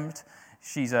condemned.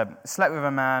 She's slept with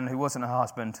a man who wasn't her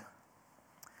husband.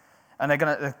 And they're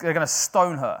going to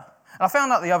stone her. And I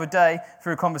found out the other day,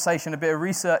 through a conversation, a bit of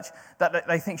research, that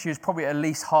they think she was probably at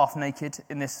least half naked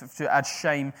in this to add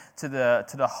shame to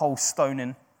the whole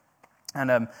stoning.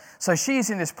 And so she's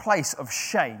in this place of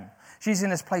shame. She's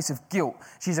in this place of guilt.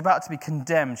 She's about to be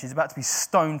condemned. She's about to be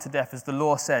stoned to death, as the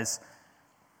law says.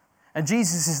 And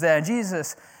Jesus is there. And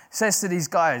Jesus says to these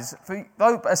guys,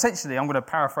 essentially, I'm going to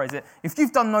paraphrase it, if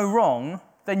you've done no wrong,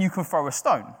 then you can throw a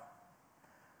stone.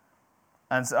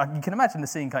 And so you can imagine the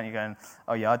scene, can't you, going,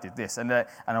 oh yeah, I did this, I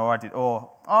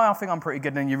think I'm pretty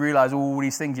good, and then you realise all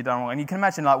these things you've done wrong. And you can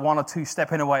imagine like one or two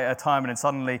stepping away at a time, and then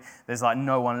suddenly there's like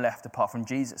no one left apart from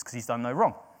Jesus because he's done no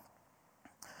wrong.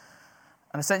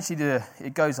 And essentially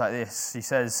it goes like this. He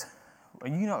says, are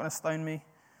you not going to stone me?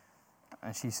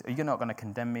 And she's, are you not going to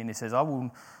condemn me? And he says, I will,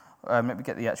 let me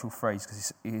get the actual phrase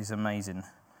because it is amazing.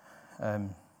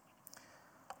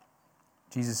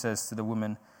 Jesus says to the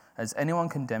woman, has anyone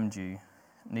condemned you?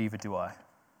 Neither do I.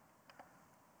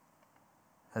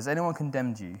 Has anyone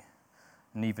condemned you?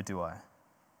 Neither do I.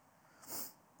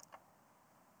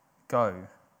 Go,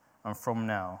 and from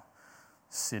now,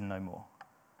 sin no more.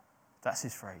 That's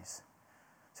his phrase.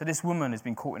 So this woman has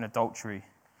been caught in adultery,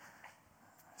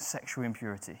 sexual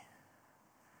impurity.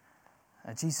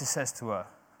 And Jesus says to her,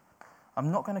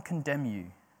 I'm not going to condemn you.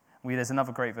 There's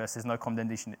another great verse, there's no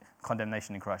condemnation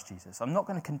in Christ Jesus. I'm not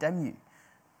going to condemn you.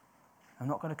 I'm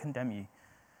not going to condemn you.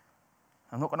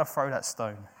 I'm not going to throw that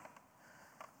stone.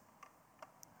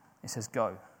 He says,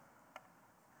 go.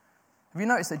 Have you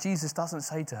noticed that Jesus doesn't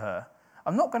say to her,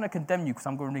 I'm not going to condemn you because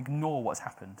I'm going to ignore what's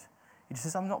happened. He just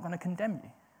says, I'm not going to condemn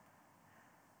you.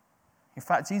 In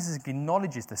fact, Jesus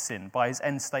acknowledges the sin by his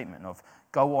end statement of,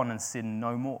 go on and sin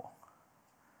no more.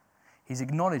 He's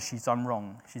acknowledged she's done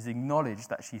wrong. She's acknowledged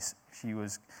that she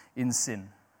was in sin.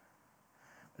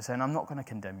 But saying, I'm not going to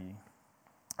condemn you,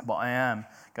 but I am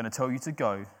going to tell you to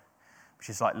go, which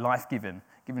is like life-giving,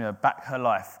 giving her back her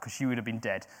life because she would have been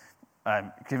dead.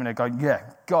 Giving her,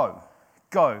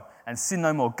 go, and sin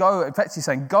no more. Go, effectively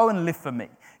saying, go and live for me.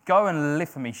 Go and live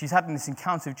for me. She's having this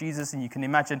encounter with Jesus, and you can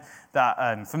imagine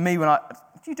that for me,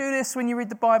 do you do this when you read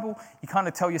the Bible? You kind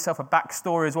of tell yourself a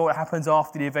backstory as well, what happens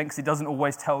after the event, because it doesn't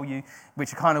always tell you,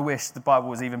 which I kind of wish the Bible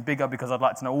was even bigger, because I'd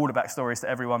like to know all the backstories to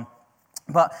everyone.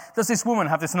 But does this woman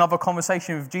have this another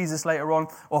conversation with Jesus later on,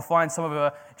 or find some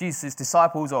of Jesus'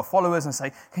 disciples or followers and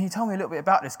say, can you tell me a little bit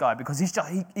about this guy? Because he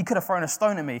could have thrown a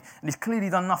stone at me, and he's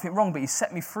clearly done nothing wrong, but he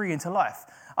set me free into life.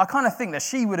 I kind of think that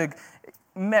she would have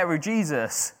met with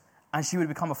Jesus and she would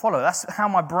have become a follower. That's how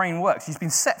my brain works. She's been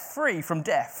set free from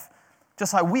death,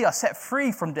 just like we are set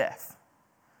free from death.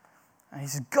 And he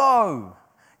says, go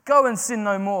and sin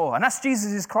no more. And that's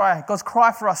Jesus' cry. God's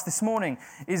cry for us this morning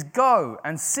is go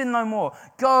and sin no more.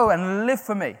 Go and live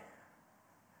for me.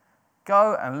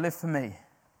 Go and live for me.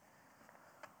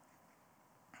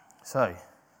 So,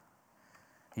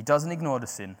 he doesn't ignore the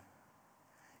sin.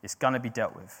 It's going to be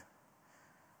dealt with.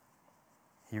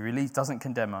 He doesn't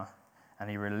condemn her, and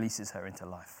he releases her into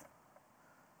life.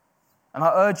 And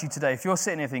I urge you today, if you're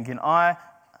sitting here thinking,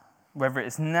 whether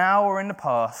it's now or in the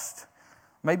past,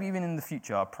 maybe even in the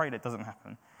future, I pray that doesn't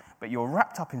happen, but you're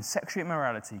wrapped up in sexual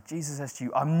immorality, Jesus says to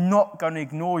you, I'm not going to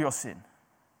ignore your sin,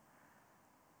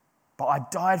 but I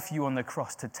died for you on the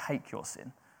cross to take your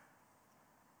sin.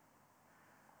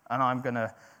 And I'm going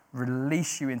to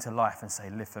release you into life and say,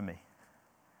 live for me.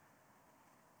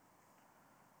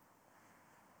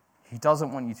 He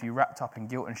doesn't want you to be wrapped up in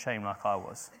guilt and shame like I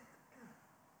was,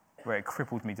 where it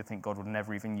crippled me to think God would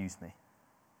never even use me.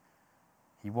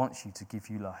 He wants you to give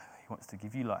you life. He wants to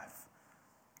give you life,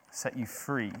 set you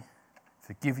free,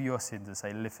 forgive you your sins and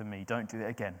say, live for me. Don't do it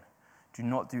again. Do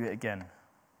not do it again.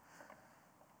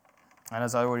 And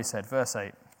as I already said, verse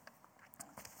 8,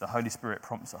 the Holy Spirit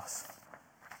prompts us.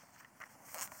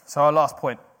 So our last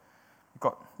point,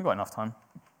 we've got enough time.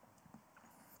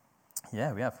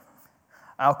 Yeah, we have.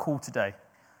 Our call today.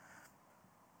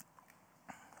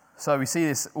 So we see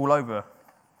this all over.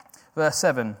 Verse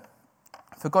 7,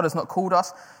 for God has not called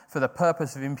us for the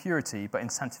purpose of impurity, but in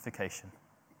sanctification.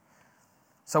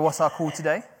 So what's our call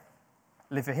today?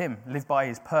 Live for him. Live by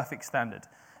his perfect standard.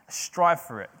 Strive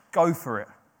for it. Go for it.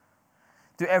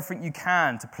 Do everything you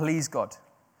can to please God.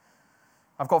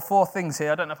 I've got 4 things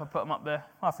here. I don't know if I put them up there.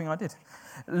 I think I did.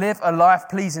 Live a life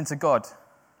pleasing to God.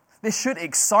 This should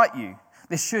excite you.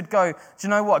 This should go, do you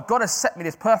know what? God has set me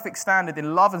this perfect standard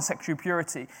in love and sexual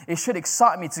purity. It should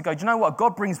excite me to go, do you know what?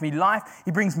 God brings me life.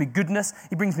 He brings me goodness.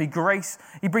 He brings me grace.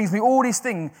 He brings me all these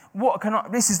things.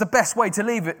 This is the best way to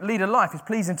lead a life. It's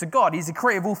pleasing to God. He's the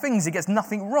creator of all things. He gets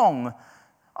nothing wrong.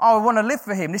 I want to live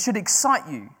for him. This should excite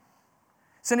you.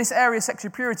 So in this area of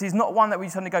sexual purity is not one that we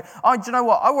suddenly go, do you know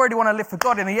what? I already want to live for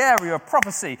God in the area of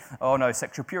prophecy. Oh no,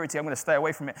 sexual purity, I'm going to stay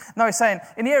away from it. No, he's saying,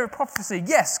 in the area of prophecy,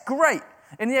 yes, great.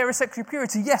 In the area of sexual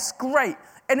purity, yes, great.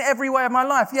 In every way of my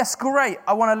life, yes, great.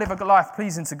 I want to live a life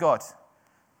pleasing to God.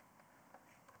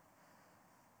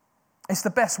 It's the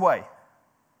best way.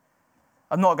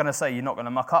 I'm not going to say you're not going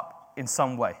to muck up in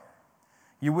some way.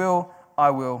 You will,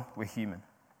 I will, we're human.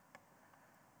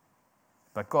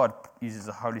 But God uses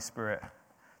the Holy Spirit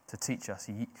to teach us.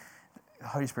 The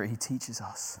Holy Spirit, he teaches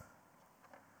us.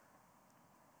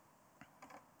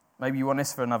 Maybe you want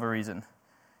this for another reason.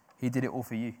 He did it all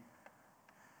for you.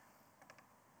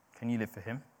 Can you live for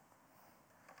him?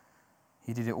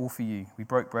 He did it all for you. We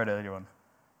broke bread earlier on.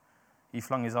 He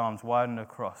flung his arms wide on the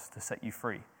cross to set you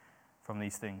free from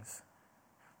these things,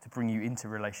 to bring you into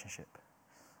relationship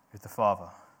with the Father.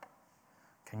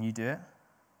 Can you do it?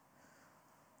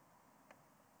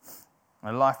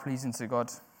 A life pleasing to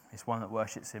God is one that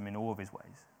worships him in all of his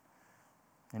ways.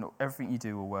 In everything you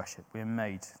do will worship. We're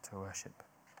made to worship.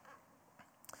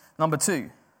 Number 2,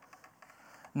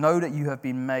 know that you have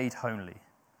been made holy.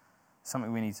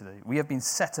 Something we need to do. We have been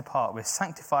set apart. We're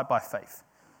sanctified by faith.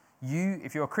 You,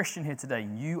 if you're a Christian here today,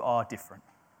 you are different.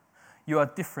 You are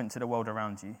different to the world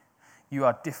around you. You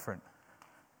are different.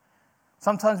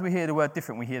 Sometimes we hear the word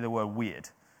different, we hear the word weird.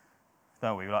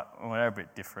 Don't we? Like, well, they're a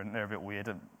bit different, they're a bit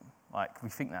weird. Like, we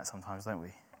think that sometimes, don't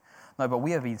we? No, but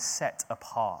we have been set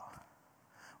apart.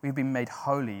 We've been made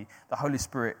holy. The Holy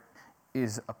Spirit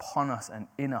is upon us and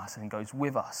in us and goes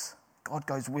with us. God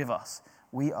goes with us.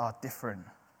 We are different.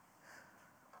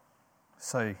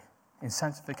 So, in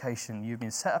sanctification, you've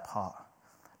been set apart.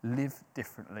 Live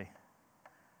differently.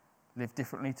 Live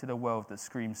differently to the world that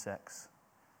screams sex.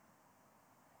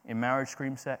 In marriage,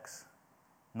 scream sex.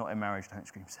 Not in marriage, don't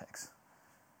scream sex.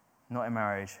 Not in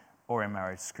marriage or in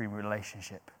marriage, scream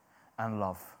relationship and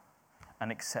love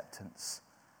and acceptance.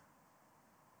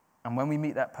 And when we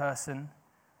meet that person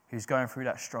who's going through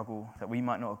that struggle that we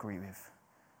might not agree with,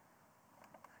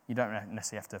 you don't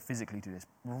necessarily have to physically do this.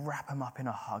 Wrap them up in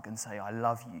a hug and say, I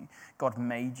love you. God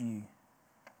made you.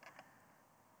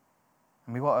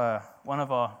 And we've got one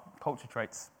of our culture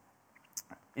traits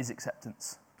is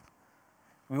acceptance.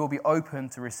 We will be open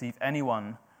to receive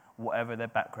anyone, whatever their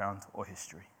background or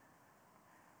history.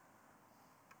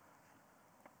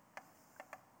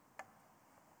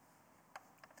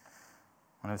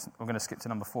 We're going to skip to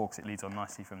number 4 because it leads on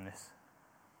nicely from this.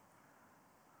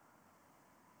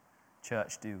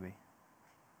 Church, do we?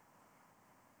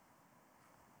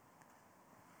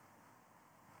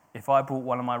 If I brought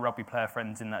one of my rugby player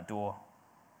friends in that door,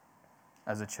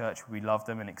 as a church, we love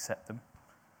them and accept them.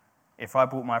 If I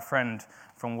brought my friend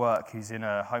from work who's in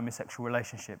a homosexual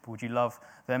relationship, would you love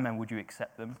them and would you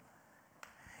accept them?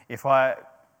 If I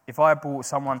brought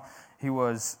someone who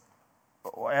was,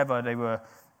 whatever, they were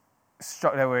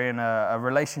in a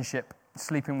relationship,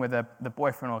 sleeping with the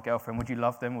boyfriend or girlfriend, would you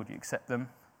love them? Would you accept them?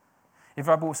 If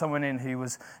I brought someone in who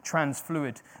was trans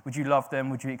fluid, would you love them?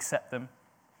 Would you accept them?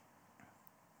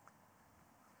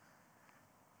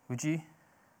 Would you?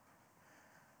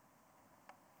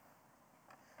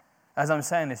 As I'm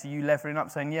saying this, are you leveling up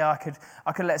saying, yeah,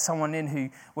 I could let someone in who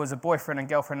was a boyfriend and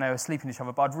girlfriend, they were sleeping with each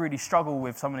other, but I'd really struggle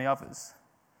with some of the others.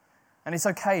 And it's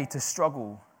okay to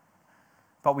struggle,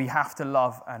 but we have to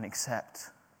love and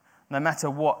accept, no matter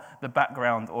what the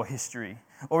background or history.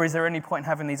 Or is there any point in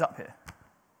having these up here?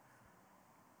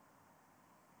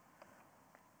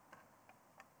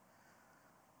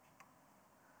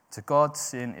 To God,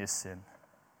 sin is sin,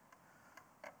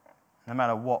 no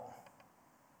matter what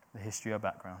the history or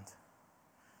background.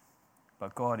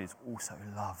 But God is also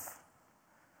love.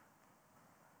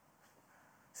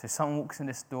 So if someone walks in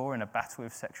this door in a battle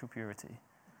with sexual purity,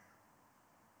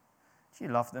 do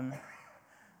you love them?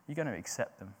 You're going to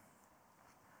accept them.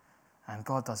 And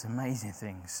God does amazing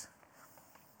things.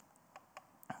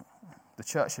 The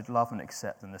church should love and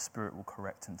accept, and the Spirit will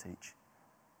correct and teach.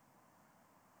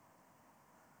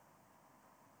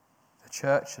 The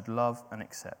church should love and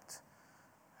accept,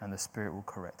 and the Spirit will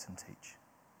correct and teach.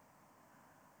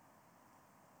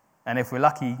 And if we're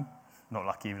lucky, not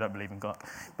lucky if we don't believe in God,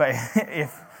 but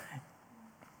if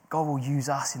God will use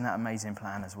us in that amazing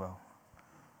plan as well.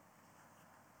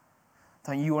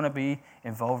 Don't you want to be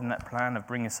involved in that plan of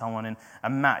bringing someone in?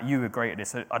 And Matt, you were great at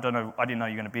this. I didn't know you were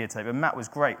going to be here today, but Matt was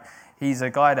great. He's a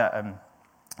guy that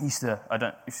used to, I don't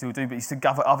know if he still do, but used to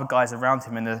gather other guys around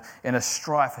him in a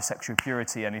strive for sexual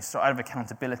purity and a strive of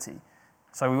accountability.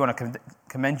 So we want to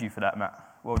commend you for that,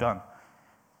 Matt. Well done.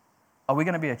 Are we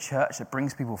going to be a church that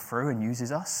brings people through and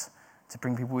uses us to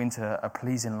bring people into a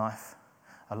pleasing life,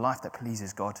 a life that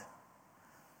pleases God?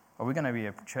 Or are we going to be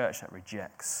a church that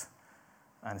rejects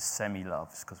and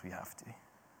semi-loves because we have to?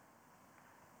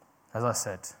 As I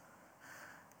said,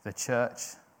 the church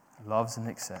loves and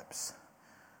accepts.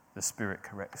 The Spirit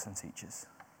corrects and teaches.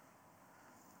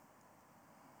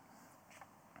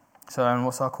 So, and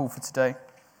what's our call for today?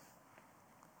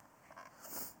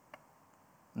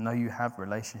 Know you have a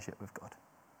relationship with God.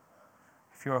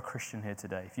 If you're a Christian here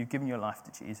today, if you've given your life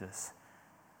to Jesus,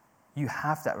 you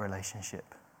have that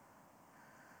relationship.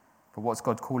 But what's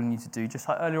God calling you to do? Just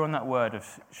like earlier on that word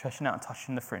of stretching out and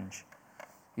touching the fringe.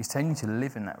 He's telling you to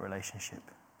live in that relationship.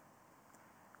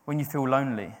 When you feel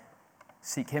lonely,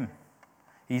 seek him.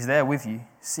 He's there with you.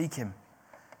 Seek him.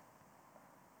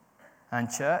 And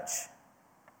church,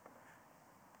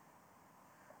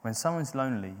 when someone's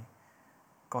lonely,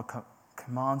 God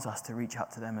commands us to reach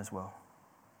out to them as well.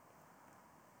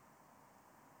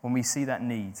 When we see that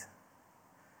need,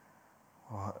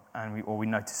 or we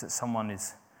notice that someone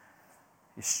is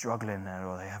struggling there,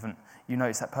 or you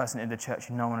notice that person in the church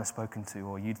no one has spoken to,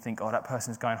 or you'd think, oh, that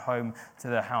person's going home to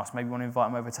their house. Maybe you want to invite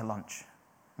them over to lunch.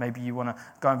 Maybe you want to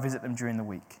go and visit them during the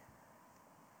week.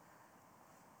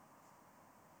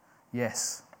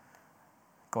 Yes,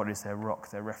 God is their rock,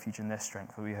 their refuge, and their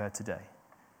strength, as we heard today.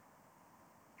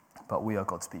 But we are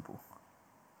God's people.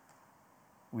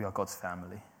 We are God's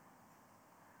family.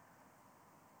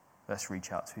 Let's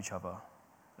reach out to each other.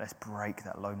 Let's break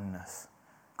that loneliness.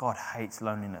 God hates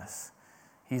loneliness.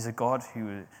 He's a God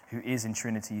who is in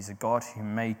Trinity. He's a God who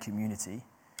made community.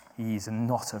 He is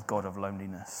not a God of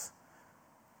loneliness.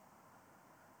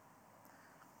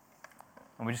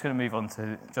 And we're just going to move on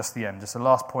to just the end, just the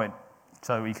last point,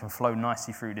 so we can flow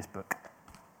nicely through this book.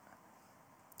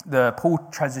 Paul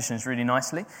transitions really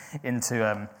nicely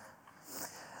into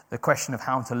the question of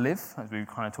how to live, as we were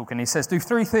kind of talking. He says, do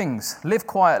 3 things. Live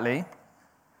quietly,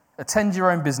 attend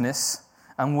your own business,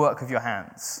 and work with your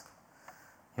hands.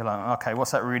 You're like, okay,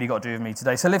 what's that really got to do with me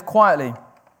today? So live quietly.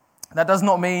 That does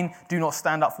not mean do not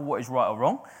stand up for what is right or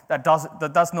wrong. That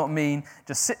does not mean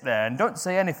just sit there and don't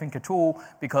say anything at all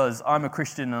because I'm a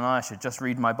Christian and I should just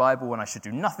read my Bible and I should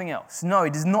do nothing else. No,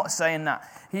 he is not saying that.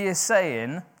 He is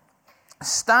saying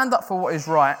stand up for what is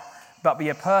right, but be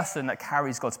a person that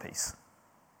carries God's peace.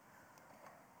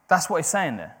 That's what he's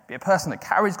saying there. Be a person that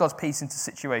carries God's peace into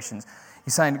situations.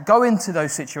 He's saying go into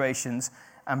those situations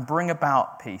and bring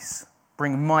about peace.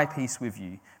 Bring my peace with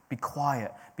you. Be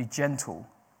quiet, be gentle,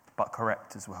 but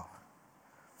correct as well.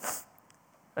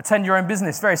 Attend your own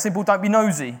business. Very simple. Don't be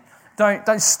nosy.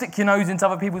 Don't stick your nose into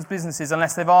other people's businesses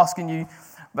unless they're asking you.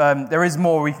 There is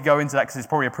more we could go into that because it's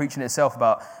probably a preach in itself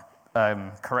about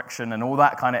correction and all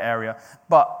that kind of area.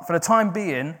 But for the time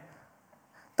being,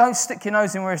 don't stick your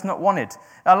nose in where it's not wanted.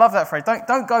 I love that phrase.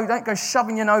 Don't go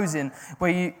shoving your nose in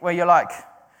where you're like,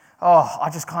 oh, I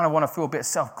just kind of want to feel a bit of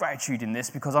self-gratitude in this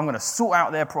because I'm going to sort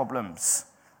out their problems.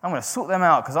 I'm going to sort them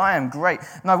out because I am great.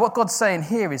 No, what God's saying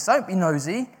here is don't be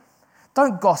nosy.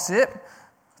 Don't gossip.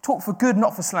 Talk for good,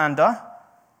 not for slander.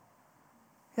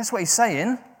 That's what he's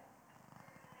saying.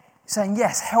 He's saying,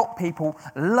 yes, help people,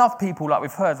 love people like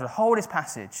we've heard for the whole of this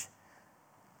passage,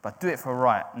 but do it for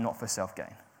right, not for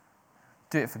self-gain.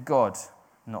 Do it for God,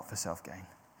 not for self-gain.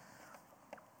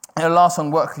 And the last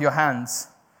one, work with your hands.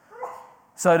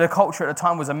 So the culture at the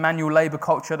time was a manual labor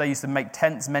culture. They used to make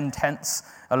tents, mend tents,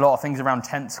 a lot of things around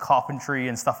tents, carpentry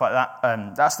and stuff like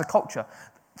that. That's the culture.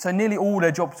 So nearly all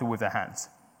their jobs were with their hands.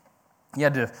 You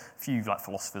had a few like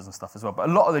philosophers and stuff as well, but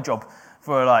a lot of the job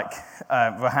were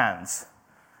for hands.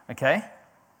 Okay?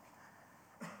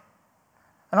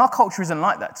 And our culture isn't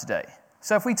like that today.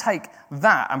 So if we take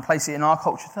that and place it in our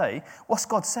culture today, what's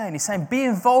God saying? He's saying, be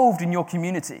involved in your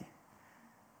community.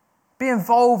 Be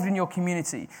involved in your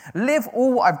community. Live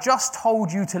all what I've just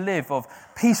told you to live of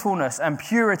peacefulness and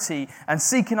purity and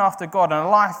seeking after God and a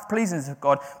life pleasing to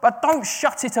God. But don't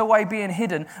shut it away being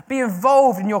hidden. Be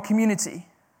involved in your community.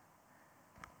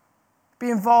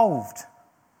 Be involved.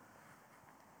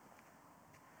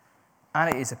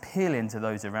 And it is appealing to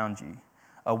those around you.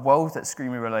 A world that's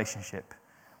screaming relationship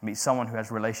meets someone who has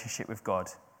a relationship with God.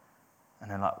 And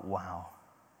they're like, wow.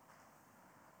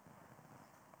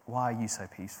 Why are you so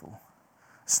peaceful?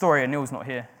 Story, and Neil's not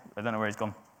here. I don't know where he's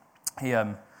gone.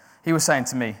 He was saying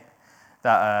to me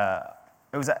that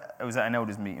it was at an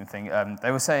elders meeting thing.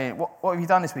 They were saying, what have you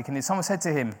done this week? And someone said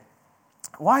to him,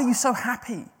 why are you so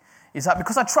happy? He's like,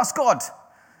 because I trust God.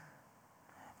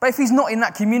 But if he's not in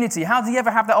that community, how does he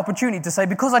ever have that opportunity to say,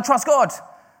 because I trust God?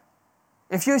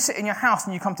 If you sit in your house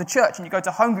and you come to church and you go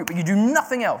to home group but you do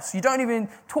nothing else, you don't even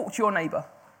talk to your neighbour,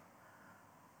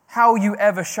 how will you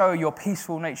ever show your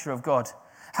peaceful nature of God?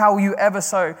 How will you ever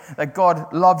show that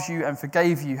God loves you and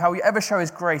forgave you? How will you ever show his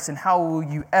grace? And how will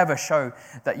you ever show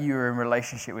that you are in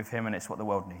relationship with him and it's what the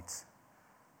world needs?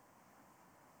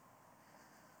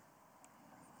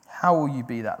 How will you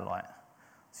be that light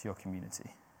to your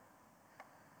community?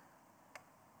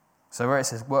 So where it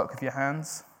says work with your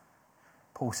hands,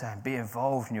 Paul's saying be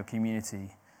involved in your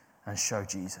community and show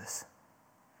Jesus.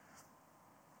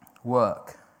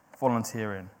 Work,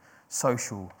 volunteering,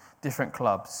 social, different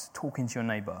clubs, talking to your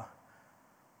neighbour,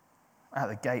 at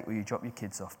the gate where you drop your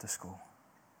kids off to school.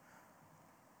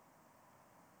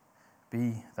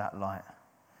 Be that light.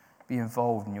 Be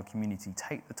involved in your community.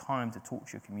 Take the time to talk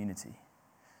to your community.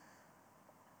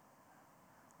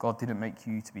 God didn't make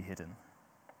you to be hidden.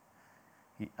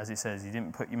 As it says, he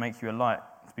didn't make you a light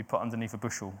to be put underneath a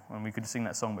bushel. And we could sing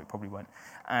that song, but it probably won't.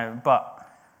 But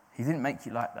he didn't make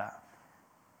you like that.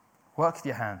 Work with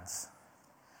your hands.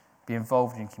 Be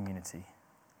involved in community.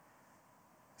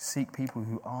 Seek people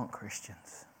who aren't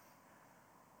Christians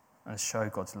and show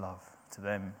God's love to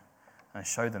them and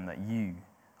show them that you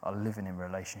are living in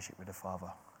relationship with the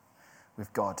Father,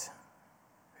 with God,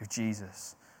 with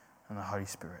Jesus and the Holy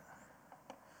Spirit.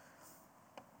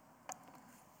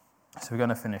 So we're going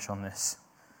to finish on this.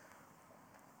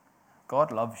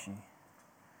 God loves you.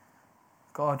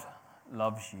 God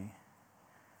loves you.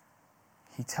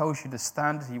 He tells you the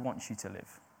standard he wants you to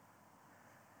live.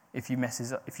 If you've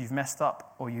messed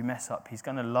up or you mess up, he's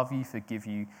going to love you, forgive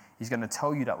you. He's going to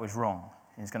tell you that was wrong.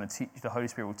 And he's going to teach, the Holy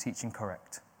Spirit will teach and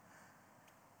correct.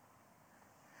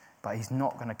 But he's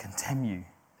not going to condemn you.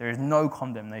 There is no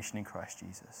condemnation in Christ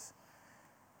Jesus.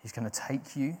 He's going to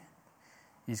take you.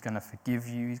 He's going to forgive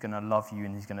you. He's going to love you.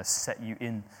 And he's going to set you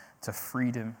into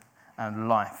freedom and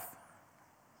life.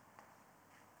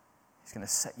 He's going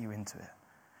to set you into it.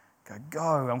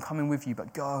 Go. I'm coming with you,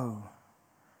 but go.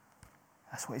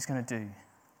 That's what he's going to do.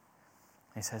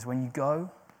 He says, when you go,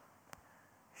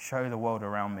 show the world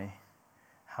around me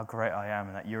how great I am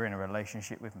and that you're in a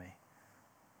relationship with me.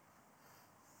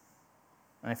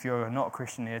 And if you're not a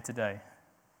Christian here today,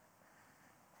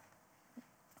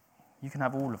 you can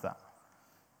have all of that.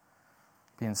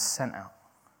 Being sent out.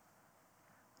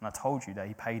 And I told you that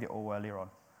he paid it all earlier on.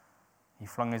 He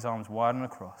flung his arms wide on the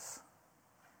cross,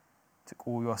 took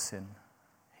all your sin.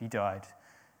 He died.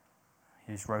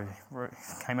 He just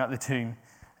came out of the tomb,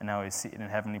 and now he's sitting in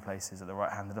heavenly places at the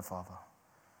right hand of the Father.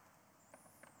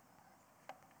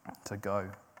 So go.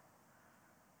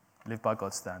 Live by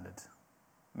God's standard.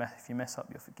 If you mess up,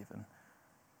 you're forgiven.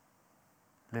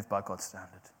 Live by God's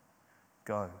standard.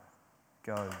 Go.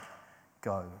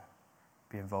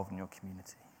 Be involved in your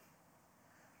community.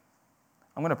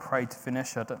 I'm going to pray to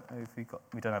finish. I don't know if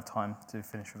we don't have time to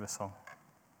finish with a song,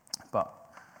 but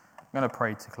I'm going to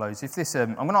pray to close.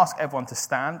 I'm going to ask everyone to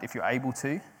stand if you're able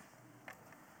to.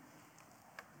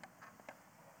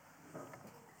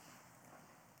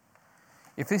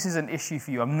 If this is an issue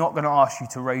for you, I'm not going to ask you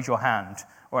to raise your hand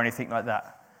or anything like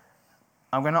that.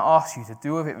 I'm going to ask you to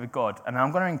deal with it with God, and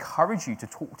I'm going to encourage you to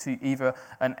talk to either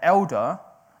an elder,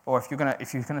 or if you're going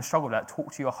to struggle with that,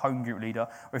 talk to your home group leader,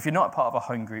 or if you're not part of a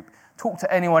home group, talk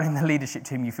to anyone in the leadership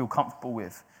team you feel comfortable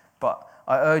with. But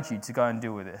I urge you to go and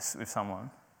deal with this with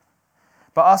someone.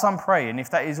 But as I'm praying, if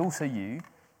that is also you,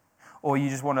 or you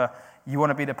just want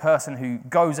to be the person who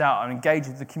goes out and engages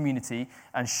with the community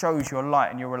and shows your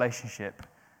light in your relationship,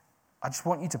 I just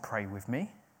want you to pray with me.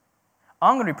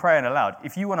 I'm going to be praying aloud.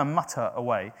 If you want to mutter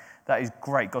away, that is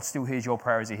great. God still hears your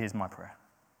prayer as he hears my prayer.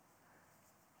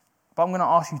 But I'm going to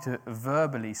ask you to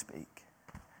verbally speak.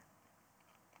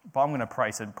 But I'm going to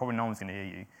pray, so probably no one's going to hear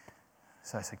you.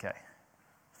 So it's okay.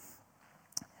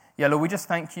 Yeah, Lord, we just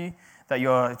thank you that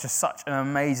you're just such an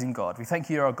amazing God. We thank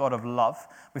you you're a God of love.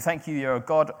 We thank you you're a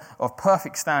God of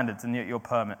perfect standards and yet you're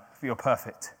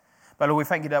perfect. But Lord, we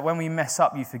thank you that when we mess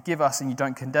up, you forgive us and you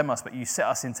don't condemn us, but you set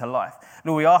us into life.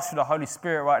 Lord, we ask for the Holy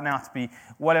Spirit right now to be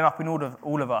welling up in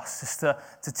all of us, just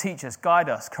to teach us, guide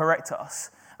us, correct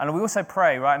us. And Lord, we also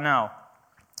pray right now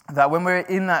that when we're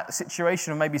in that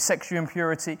situation of maybe sexual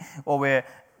impurity, or we're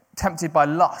tempted by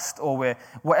lust, or we're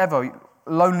whatever,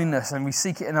 loneliness, and we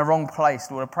seek it in the wrong place,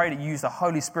 Lord, I pray that you use the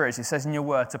Holy Spirit, as it says in your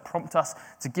word, to prompt us,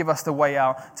 to give us the way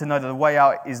out, to know that the way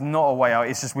out is not a way out,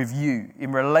 it's just with you,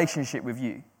 in relationship with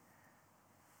you.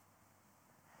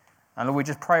 And Lord, we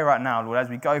just pray right now, Lord, as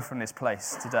we go from this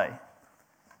place today,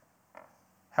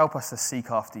 help us to seek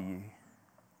after you.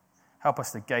 Help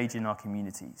us to gauge in our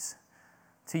communities.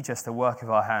 Teach us to work with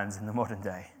our hands in the modern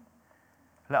day.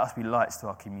 Let us be lights to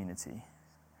our community,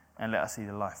 and let us see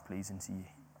the life pleasing to you.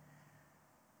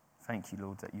 Thank you,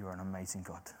 Lord, that you are an amazing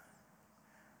God.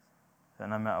 That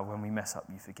no matter when we mess up,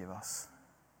 you forgive us.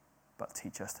 But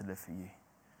teach us to live for you.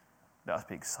 Let us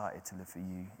be excited to live for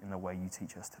you in the way you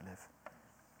teach us to live.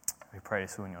 We pray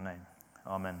this all in your name.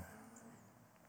 Amen.